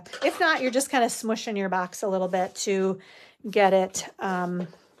the idea. If not, you're just kind of smushing your box a little bit to get it,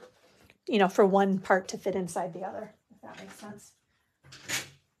 you know, for one part to fit inside the other, if that makes sense.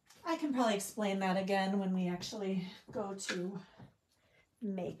 I can probably explain that again when we actually go to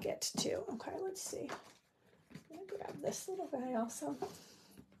make it too. Okay, let's see. I'm gonna grab this little guy also.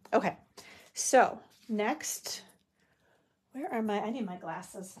 Okay, so next, where are my, I need my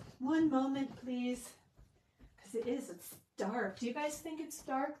glasses. One moment, please, because it's dark. Do you guys think it's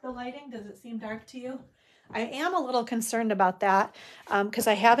dark, the lighting? Does it seem dark to you? I am a little concerned about that because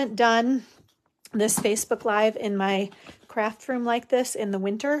I haven't done this Facebook Live in my craft room like this in the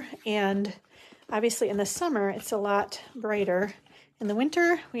winter, and obviously in the summer, it's a lot brighter. In the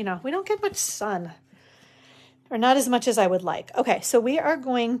winter, you know, we don't get much sun. Or not as much as I would like. Okay, so we're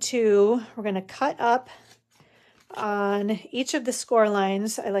going to cut up on each of the score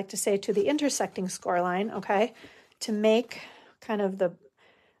lines, I like to say to the intersecting score line, okay, to make kind of the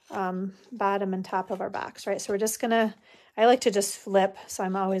bottom and top of our box, right? So we're just gonna, I like to just flip, so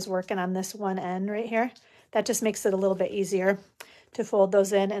I'm always working on this one end right here. That just makes it a little bit easier to fold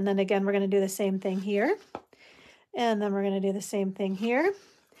those in. And then again, we're gonna do the same thing here. And then we're gonna do the same thing here.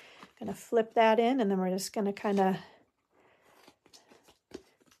 Gonna flip that in, and then we're just gonna kind of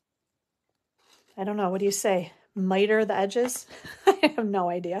I don't know, what do you say? Miter the edges? I have no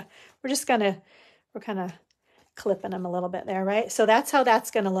idea. We're kind of clipping them a little bit there, right? So that's how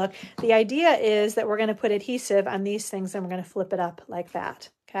that's going to look. The idea is that we're going to put adhesive on these things and we're going to flip it up like that,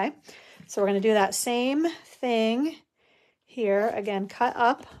 okay? So we're going to do that same thing here. Again, cut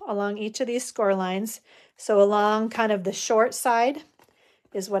up along each of these score lines. So along kind of the short side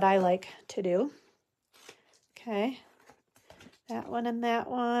is what I like to do. Okay, that one and that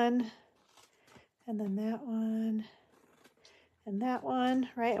one, and then that one and that one,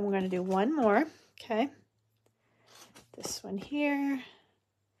 right? And we're going to do one more, okay? This one here,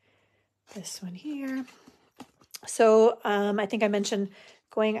 this one here. So I think I mentioned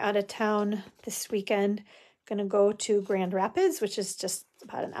going out of town this weekend. Going to go to Grand Rapids, which is just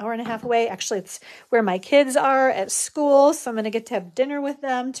about an hour and a half away. Actually, it's where my kids are at school, so I'm going to get to have dinner with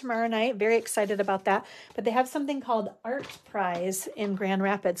them tomorrow night. Very excited about that. But they have something called Art Prize in Grand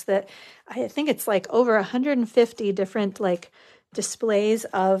Rapids that I think it's like over 150 different like displays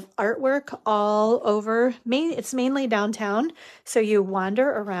of artwork all over. It's mainly downtown, so you wander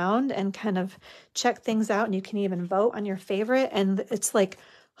around and kind of check things out, and you can even vote on your favorite, and it's like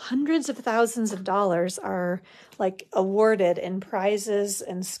hundreds of thousands of dollars are like awarded in prizes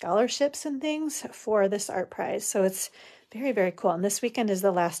and scholarships and things for this art prize. So it's very, very cool. And this weekend is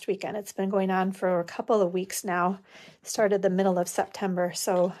the last weekend. It's been going on for a couple of weeks now. Started the middle of September.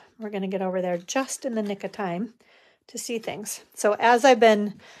 So we're going to get over there just in the nick of time to see things. So as I've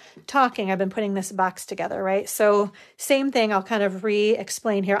been talking, I've been putting this box together, right? So same thing, I'll kind of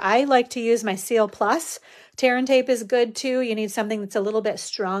re-explain here. I like to use my Seal Plus. Tear and tape is good too. You need something that's a little bit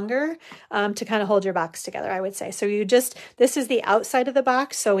stronger to kind of hold your box together, I would say. So this is the outside of the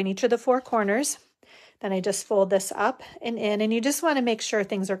box, so in each of the four corners. Then I just fold this up and in, and you just want to make sure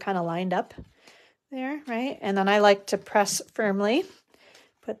things are kind of lined up there, right? And then I like to press firmly.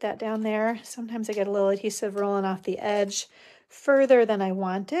 Put that down there. Sometimes I get a little adhesive rolling off the edge further than I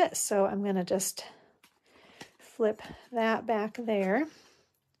want it. So I'm going to just flip that back there.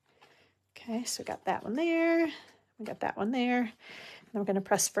 Okay, so we got that one there. We got that one there. And we're going to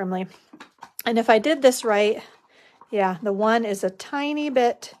press firmly. And if I did this right, yeah, the one is a tiny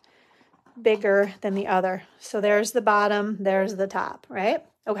bit bigger than the other. So there's the bottom, there's the top, right?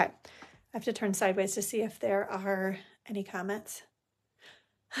 Okay, I have to turn sideways to see if there are any comments.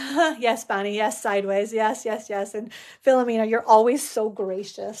 Yes, Bonnie. Yes, sideways. Yes, yes, yes. And Philomena, you're always so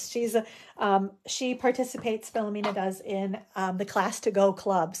gracious. She participates, Philomena does, in the Class to Go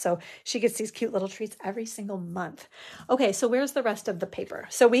Club. So she gets these cute little treats every single month. Okay, so where's the rest of the paper?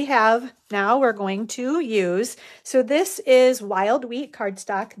 So we're going to use, so this is Wild Wheat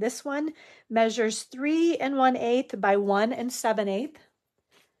cardstock. This one measures 3 1/8 by 1 7/8.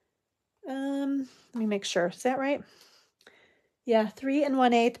 Let me make sure. Is that right? Yeah, 3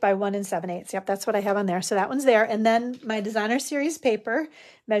 1/8 by 1 7/8. Yep, that's what I have on there. So that one's there. And then my Designer Series paper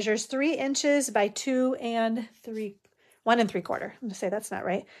measures 3 inches by 1 3/4. I'm going to say that's not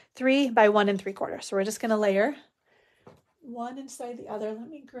right. 3 by 1 3/4. So we're just going to layer one inside the other. Let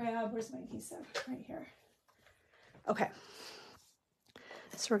me grab, where's my adhesive? Right here. Okay.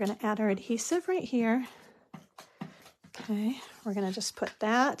 So we're going to add our adhesive right here. Okay, we're going to just put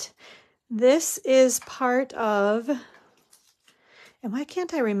that. This is part of, and why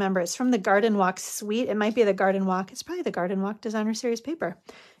can't I remember? It's from the Garden Walk Suite. It might be the Garden Walk. It's probably the Garden Walk Designer Series paper.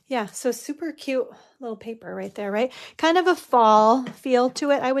 Yeah, so super cute little paper right there, right? Kind of a fall feel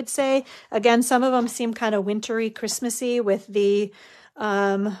to it, I would say. Again, some of them seem kind of wintry, Christmassy with the,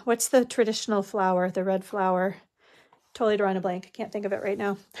 what's the traditional flower, the red flower? Totally drawing a blank. I can't think of it right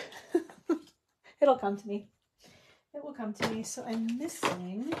now. It'll come to me. It will come to me. So I'm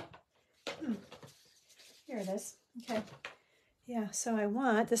missing, here it is. Okay. Yeah,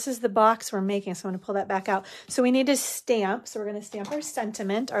 so this is the box we're making, so I'm going to pull that back out. So we need to stamp, so we're going to stamp our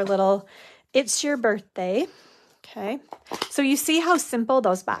sentiment, our little, it's your birthday. Okay, so you see how simple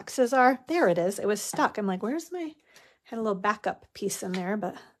those boxes are? There it is. It was stuck. I'm like, where's had a little backup piece in there,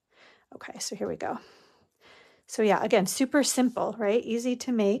 but okay, so here we go. So yeah, again, super simple, right? Easy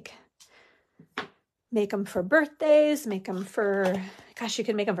to make. Make them for birthdays, make them for, gosh, you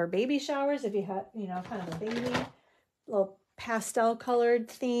can make them for baby showers if you have, kind of a baby, little pastel colored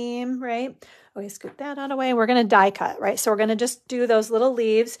theme, right? Okay, scoop that out of the way. We're going to die cut, right? So we're going to just do those little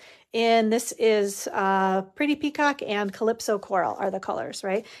leaves. And this is Pretty Peacock and Calypso Coral are the colors,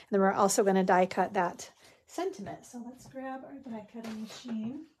 right? And then we're also going to die cut that sentiment. So let's grab our die cutting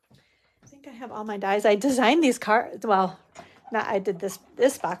machine. I think I have all my dies. I designed these cards. Well, I did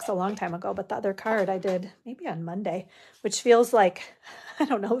this box a long time ago, but the other card I did maybe on Monday, which feels like, I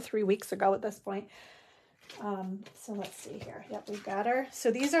don't know, 3 weeks ago at this point. So let's see here. Yep, we've got her.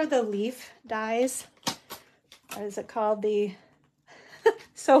 So these are the leaf dies. What is it called?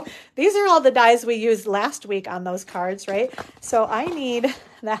 So these are all the dies we used last week on those cards, right? So I need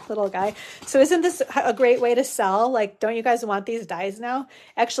that little guy. So isn't this a great way to sell? Like, don't you guys want these dies now?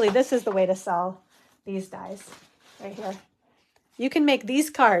 Actually, this is the way to sell these dies right here. You can make these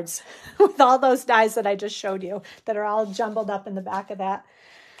cards with all those dies that I just showed you that are all jumbled up in the back of that.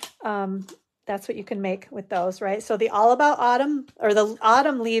 That's what you can make with those, right? So the All About Autumn, or the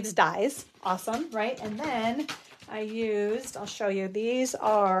Autumn Leaves dies. Awesome, right? And then I'll show you, these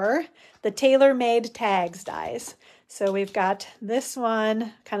are the tailor-made tags dies. So we've got this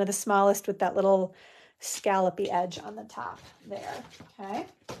one, kind of the smallest with that little scallopy edge on the top there, okay?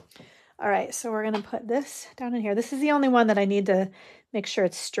 All right, so we're gonna put this down in here. This is the only one that I need to make sure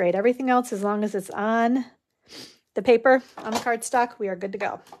it's straight. Everything else, as long as it's on the paper, on the cardstock, we are good to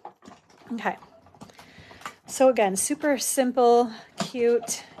go. Okay, so again, super simple,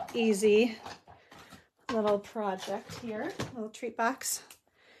 cute, easy little project here, little treat box.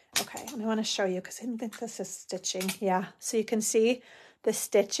 Okay, and I want to show you because I didn't think this is stitching. Yeah, so you can see the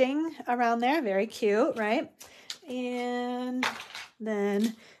stitching around there, very cute, right? And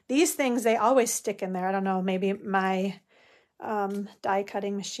then these things, they always stick in there. I don't know, maybe my die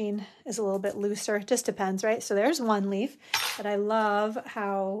cutting machine is a little bit looser. It just depends, right? So there's one leaf, but I love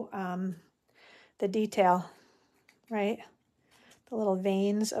how the detail, right? The little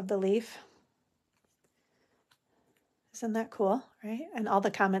veins of the leaf. Isn't that cool, right? And all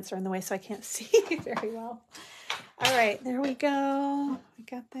the comments are in the way, so I can't see very well. All right, there we go. We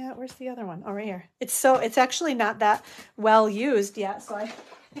got that. Where's the other one? Oh, right here. It's actually not that well used yet, so I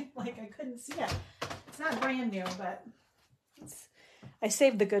couldn't see it. It's not brand new, but I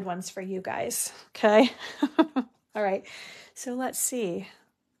saved the good ones for you guys, okay? All right, so let's see.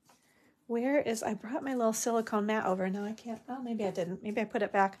 I brought my little silicone mat over. No, I can't. Oh, maybe I didn't. Maybe I put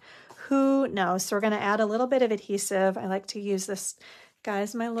it back. Who knows? So we're going to add a little bit of adhesive. I like to use this,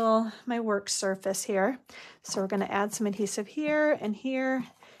 guys, my work surface here. So we're going to add some adhesive here and here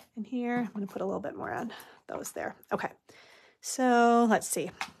and here. I'm going to put a little bit more on those there. Okay. So let's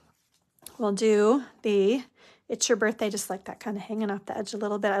see. We'll do the It's Your Birthday, just like that, kind of hanging off the edge a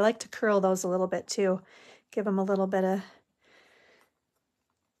little bit. I like to curl those a little bit too. Give them a little bit of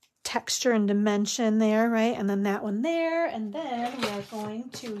texture and dimension there, right? And then that one there. And then we're going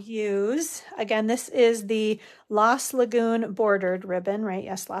to use, again, this is the Lost Lagoon bordered ribbon, right?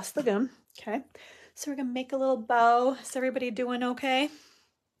 Yes, Lost Lagoon. Okay. So we're going to make a little bow. Is everybody doing okay?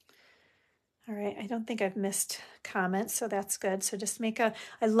 All right. I don't think I've missed comments, so that's good. So just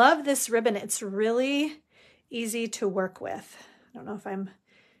I love this ribbon. It's really easy to work with. I don't know if I'm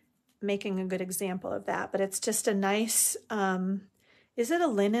making a good example of that, but it's just a nice, is it a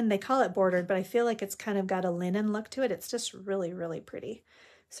linen? They call it bordered, but I feel like it's kind of got a linen look to it. It's just really, really pretty.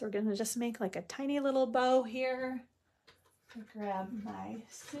 So we're going to just make like a tiny little bow here. I grab my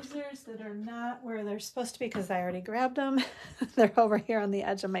scissors that are not where they're supposed to be because I already grabbed them. They're over here on the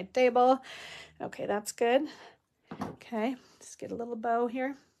edge of my table. Okay, that's good. Okay, just get a little bow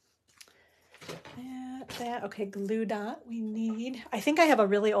here. That. Okay, glue dot we need. I think I have a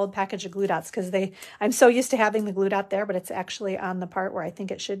really old package of glue dots because I'm so used to having the glue dot there, but it's actually on the part where I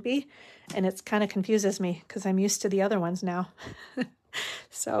think it should be. And it kind of confuses me because I'm used to the other ones now.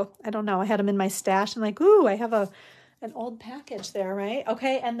 So I don't know. I had them in my stash. I'm like, ooh, I have an old package there, right?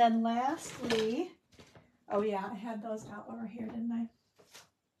 Okay, and then lastly, oh yeah, I had those out over here, didn't I?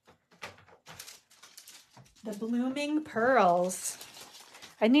 The blooming pearls.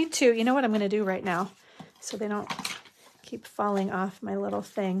 I need to, you know what I'm going to do right now so they don't keep falling off my little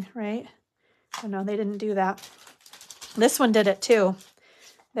thing, right? Oh no, they didn't do that. This one did it too.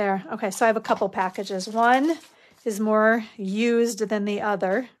 There. Okay, so I have a couple packages. One is more used than the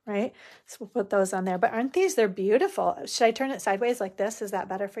other, right? So we'll put those on there. But aren't these, they're beautiful. Should I turn it sideways like this? Is that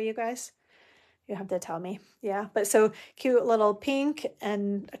better for you guys? You have to tell me. Yeah, but so cute little pink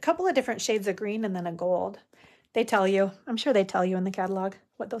and a couple of different shades of green and then a gold. They tell you, I'm sure they tell you in the catalog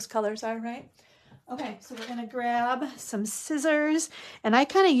what those colors are, right? Okay, so we're gonna grab some scissors and I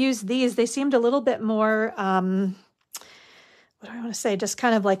kind of use these. They seemed a little bit more, what do I want to say? Just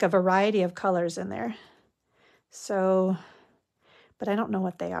kind of like a variety of colors in there. So, but I don't know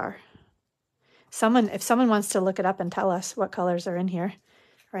what they are. If someone wants to look it up and tell us what colors are in here,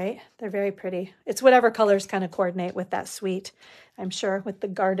 right? They're very pretty. It's whatever colors kind of coordinate with that suite, I'm sure, with the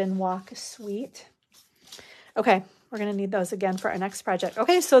Garden Walk suite. Okay, we're going to need those again for our next project.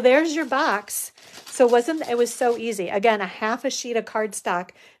 Okay, so there's your box. So it was so easy. Again, a half a sheet of cardstock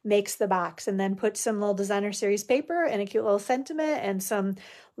makes the box, and then put some little designer series paper and a cute little sentiment and some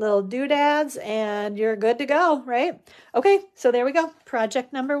little doodads, and you're good to go, right? Okay, so there we go.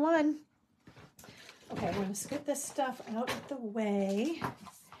 Project number 1. Okay, I'm going to scoot this stuff out of the way,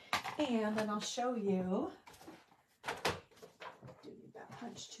 and then I'll show you.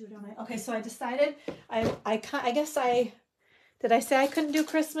 Punch too, don't I? Okay, so I decided did I say I couldn't do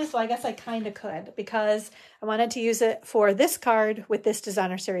Christmas? Well, I guess I kind of could, because I wanted to use it for this card with this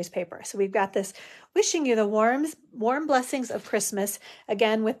designer series paper. So we've got this wishing you the warm blessings of Christmas,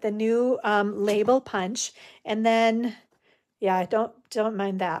 again with the new label punch. And then, yeah, don't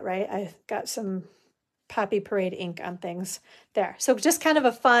mind that, right? I got some Poppy Parade ink on things there. So just kind of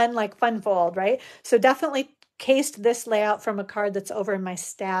a fun fold, right? So definitely cased this layout from a card that's over in my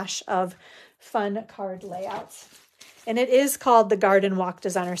stash of fun card layouts. And it is called the Garden Walk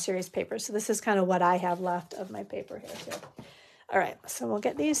Designer Series paper. So this is kind of what I have left of my paper here too. All right, so we'll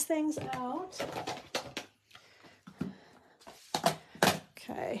get these things out.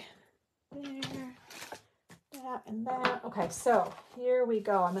 Okay, there, that and that. Okay, so here we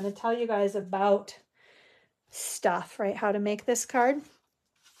go. I'm going to tell you guys about stuff, right? How to make this card.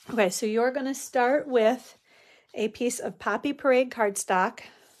 Okay, so you're going to start with a piece of Poppy Parade cardstock.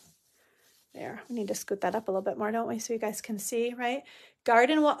 There, we need to scoot that up a little bit more, don't we? So you guys can see, right?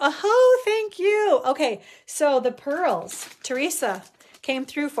 Garden Walk. Oh, thank you. Okay, so the pearls, Teresa came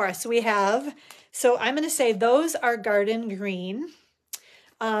through for us. We have, so I'm going to say those are garden green,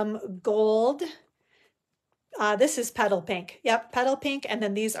 gold. This is petal pink. Yep, petal pink. And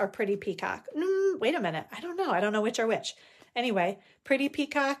then these are pretty peacock. Wait a minute. I don't know. I don't know which are which. Anyway, pretty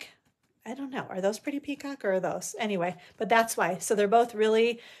peacock. I don't know. Are those pretty peacock or are those? Anyway, but that's why. So they're both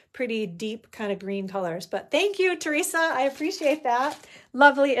really pretty deep kind of green colors. But thank you, Teresa. I appreciate that.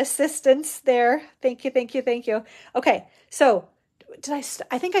 Lovely assistance there. Thank you, thank you, thank you. Okay, so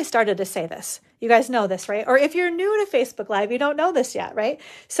I think I started to say this. You guys know this, right? Or if you're new to Facebook Live, you don't know this yet, right?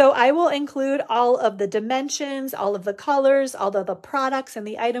 So I will include all of the dimensions, all of the colors, all of the products and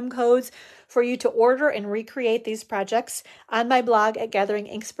the item codes for you to order and recreate these projects on my blog at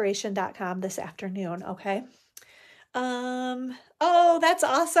gatheringinkspiration.com this afternoon, okay? Oh, that's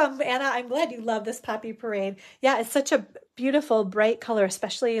awesome, Anna. I'm glad you love this Poppy Parade. Yeah, it's such a beautiful, bright color,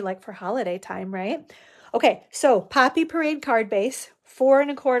 especially like for holiday time, right? Okay, so Poppy Parade card base, 4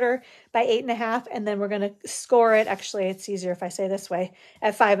 1/4 by 8 1/2, and then we're going to score it. Actually, it's easier if I say this way,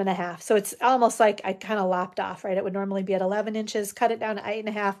 at 5 1/2. So it's almost like I kind of lopped off, right? It would normally be at 11 inches, cut it down to 8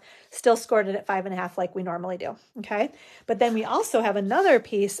 1/2, still scored it at 5 1/2 like we normally do, okay? But then we also have another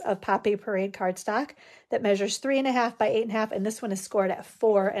piece of Poppy Parade cardstock that measures 3 1/2 by 8 1/2, and this one is scored at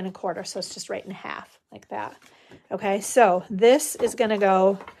 4 1/4, so it's just right in half, like that. Okay, so this is going to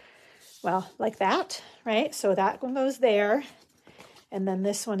go, well, like that, right? So that one goes there. And then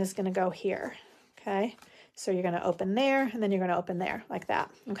this one is going to go here, okay? So you're going to open there, and then you're going to open there, like that,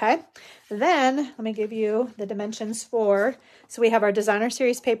 okay? Then, let me give you the dimensions for, so we have our designer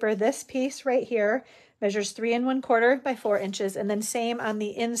series paper. This piece right here measures 3 1/4 by 4 inches, and then same on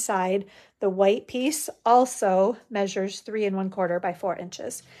the inside. The white piece also measures 3 1/4 by 4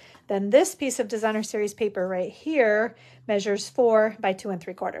 inches. Then this piece of designer series paper right here measures 4 by 2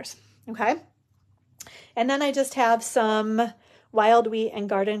 3/4, okay? And then I just have some wild wheat and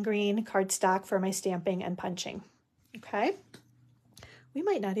garden green cardstock for my stamping and punching. Okay. We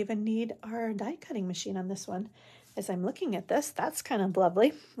might not even need our die cutting machine on this one. As I'm looking at this, that's kind of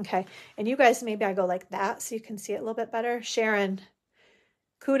lovely. Okay. And you guys, maybe I go like that so you can see it a little bit better. Sharon,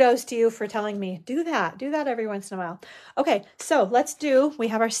 kudos to you for telling me, do that every once in a while. Okay. So we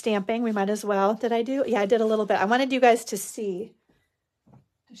have our stamping. We might as well, yeah, I did a little bit. I wanted you guys to see,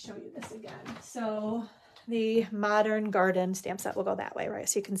 to show you this again. So the modern garden stamp set will go that way, right?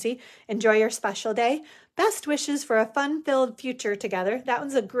 So you can see, enjoy your special day. Best wishes for a fun-filled future together. That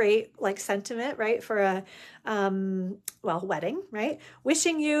one's a great sentiment, right? For a, wedding, right?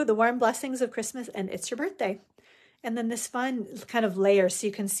 Wishing you the warm blessings of Christmas, and it's your birthday. And then this fun kind of layer, so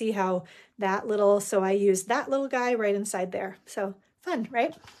you can see how so I use that little guy right inside there. So fun,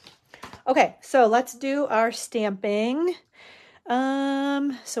 right? Okay, so let's do our stamping.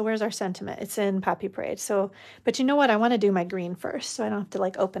 So where's our sentiment? It's in Poppy Parade. So, but you know what? I want to do my green first, so I don't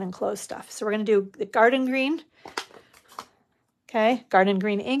have to open and close stuff. So we're going to do the garden green. Okay. Garden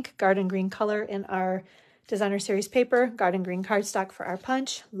green ink, garden green color in our designer series paper, garden green cardstock for our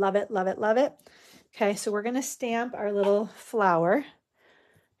punch. Love it, love it, love it. Okay. So we're going to stamp our little flower.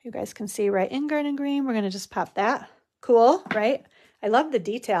 You guys can see right in garden green. We're going to just pop that. Cool, right? I love the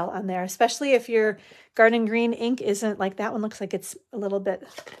detail on there, especially if your garden green ink isn't like that one. Looks like it's a little bit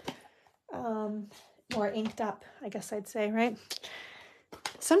more inked up, I guess I'd say, right?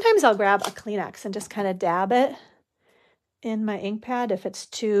 Sometimes I'll grab a Kleenex and just kind of dab it in my ink pad if it's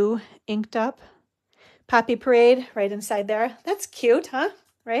too inked up. Poppy Parade right inside there. That's cute, huh?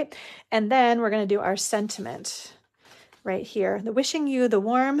 Right? And then we're going to do our sentiment right here. The wishing you the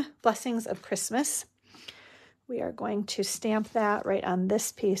warm blessings of Christmas. We are going to stamp that right on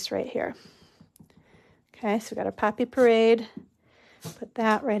this piece right here. Okay, so we got our Poppy Parade. Put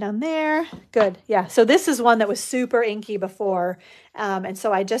that right on there. Good. Yeah. So this is one that was super inky before. And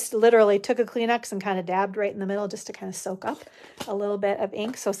so I just literally took a Kleenex and kind of dabbed right in the middle just to kind of soak up a little bit of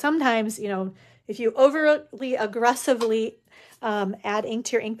ink. So sometimes, you know, if you overly aggressively add ink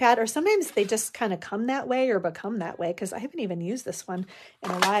to your ink pad, or sometimes they just kind of come that way or become that way, because I haven't even used this one in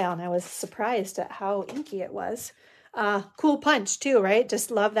a while and I was surprised at how inky it was. Cool punch too, right?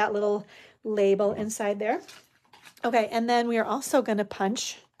 Just love that little label inside there. Okay, and then we are also going to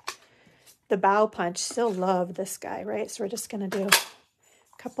punch the bow punch. Still love this guy, right? So we're just going to do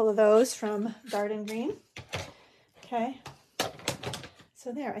a couple of those from Garden Green. Okay,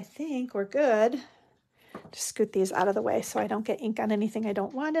 so there, I think we're good. Just scoot these out of the way so I don't get ink on anything I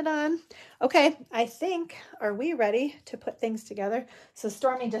don't want it on. Okay, I think, are we ready to put things together? So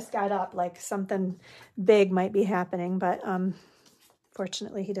Stormy just got up, like something big might be happening, but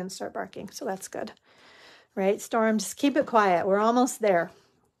fortunately he didn't start barking, so that's good. Right, Storm, just keep it quiet. We're almost there.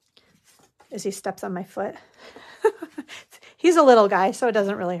 As he steps on my foot. He's a little guy, so it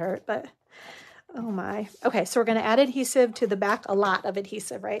doesn't really hurt, but oh my. Okay, so we're going to add adhesive to the back, a lot of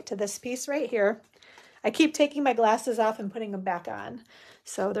adhesive, right, to this piece right here. I keep taking my glasses off and putting them back on.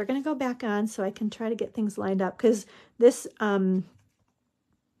 So they're going to go back on so I can try to get things lined up, because this,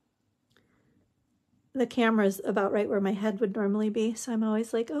 the camera is about right where my head would normally be. So I'm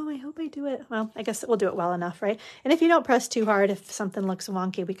always like, oh, I hope I do it. Well, I guess we'll do it well enough, right? And if you don't press too hard, if something looks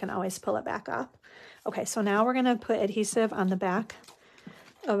wonky, we can always pull it back up. Okay, so now we're going to put adhesive on the back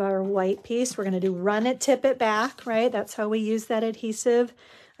of our white piece. We're going to do run it, tip it back, right? That's how we use that adhesive.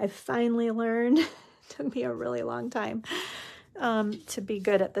 I finally learned, it took me a really long time to be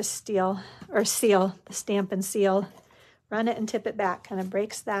good at the seal, the stamp and seal. Run it and tip it back, kind of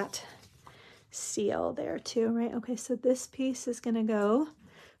breaks that seal there too, right? Okay, so this piece is going to go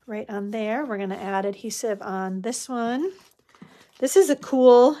right on there. We're going to add adhesive on this one. This is a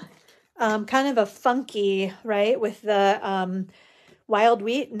cool, kind of a funky, right, with the wild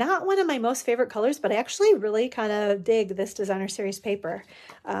wheat. Not one of my most favorite colors, but I actually really kind of dig this Designer Series paper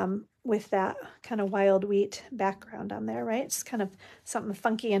with that kind of wild wheat background on there, right? It's kind of something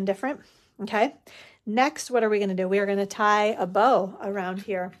funky and different. Okay, next, what are we going to do? We are going to tie a bow around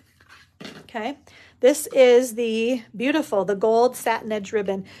here. Okay, this is the gold satin edge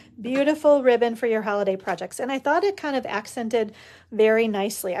ribbon. Beautiful ribbon for your holiday projects. And I thought it kind of accented very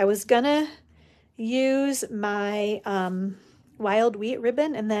nicely. I was gonna use my wild wheat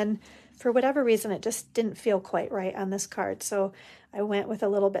ribbon, and then for whatever reason, it just didn't feel quite right on this card. So I went with a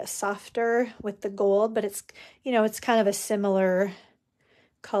little bit softer with the gold, but it's, you know, it's kind of a similar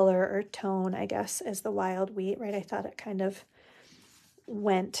color or tone, I guess, as the wild wheat, right? I thought it kind of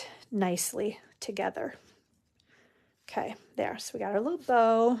went nicely together. Okay, there. So we got our little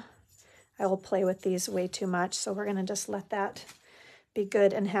bow. I will play with these way too much, so we're going to just let that be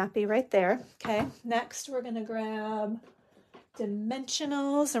good and happy right there. Okay, next we're going to grab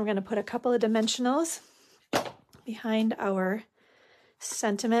dimensionals, and we're going to put a couple of dimensionals behind our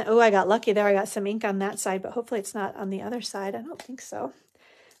sentiment. Oh, I got lucky there. I got some ink on that side, but hopefully it's not on the other side. I don't think so.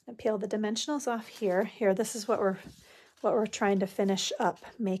 I peel the dimensionals off here. Here, this is what we're trying to finish up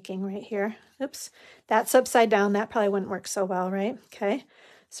making right here. Oops, that's upside down. That probably wouldn't work so well, right? Okay,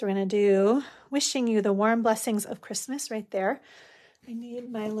 so we're going to do wishing you the warm blessings of Christmas right there. I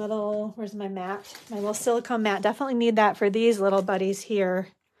need my little, where's my mat? My little silicone mat. Definitely need that for these little buddies here.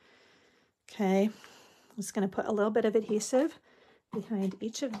 Okay, I'm just going to put a little bit of adhesive behind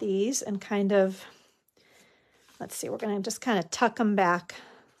each of these and kind of, let's see, we're going to just kind of tuck them back.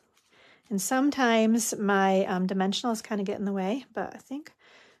 And sometimes my dimensionals kind of get in the way, but I think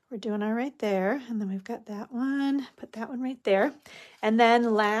we're doing all right there. And then we've got that one, put that one right there. And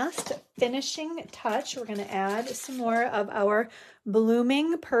then last finishing touch, we're going to add some more of our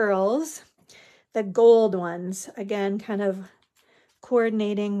blooming pearls, the gold ones. Again, kind of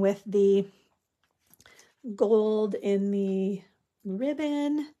coordinating with the gold in the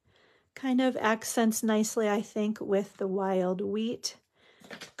ribbon, kind of accents nicely, I think, with the wild wheat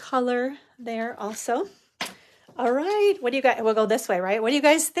color there also. All right, what do you guys, we'll go this way, right? What do you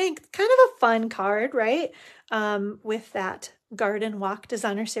guys think? Kind of a fun card, right? With that Garden Walk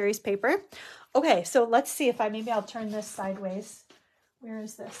Designer Series paper. Okay, so let's see if maybe I'll turn this sideways. Where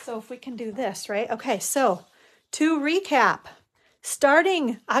is this? So if we can do this, right? Okay, so to recap,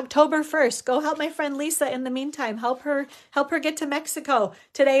 starting October 1st, go help my friend Lisa in the meantime. Help her get to Mexico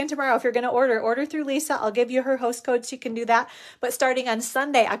today and tomorrow. If you're going to order through Lisa. I'll give you her host code so you can do that. But starting on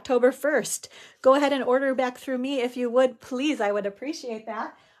Sunday, October 1st, go ahead and order back through me if you would, please. I would appreciate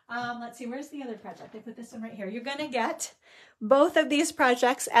that. Let's see, where's the other project? I put this one right here. You're going to get both of these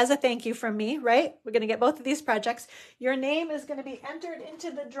projects as a thank you from me, right? We're going to get both of these projects. Your name is going to be entered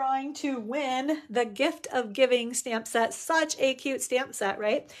into the drawing to win the Gift of Giving stamp set. Such a cute stamp set,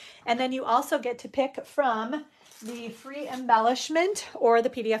 right? And then you also get to pick from the free embellishment or the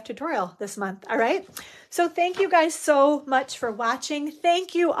PDF tutorial this month. All right. So thank you guys so much for watching.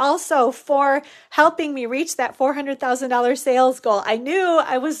 Thank you also for helping me reach that $400,000 sales goal. I knew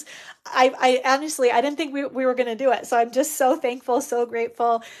I honestly, I didn't think we were going to do it. So I'm just so thankful, so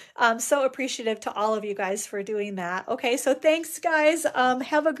grateful, so appreciative to all of you guys for doing that. Okay. So thanks guys.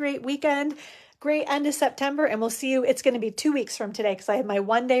 Have a great weekend. Great end of September, and we'll see you. It's going to be 2 weeks from today because I have my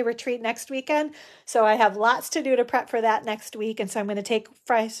one-day retreat next weekend. So I have lots to do to prep for that next week. And so I'm going to take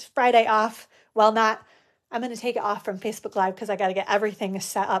Friday off. Well, I'm going to take it off from Facebook Live because I got to get everything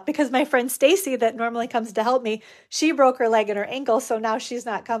set up. Because my friend Stacy that normally comes to help me, she broke her leg and her ankle, so now she's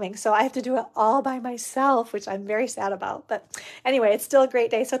not coming. So I have to do it all by myself, which I'm very sad about. But anyway, it's still a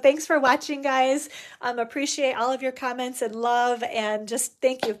great day. So thanks for watching, guys. Appreciate all of your comments and love, and just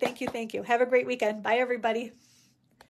thank you. Have a great weekend. Bye, everybody.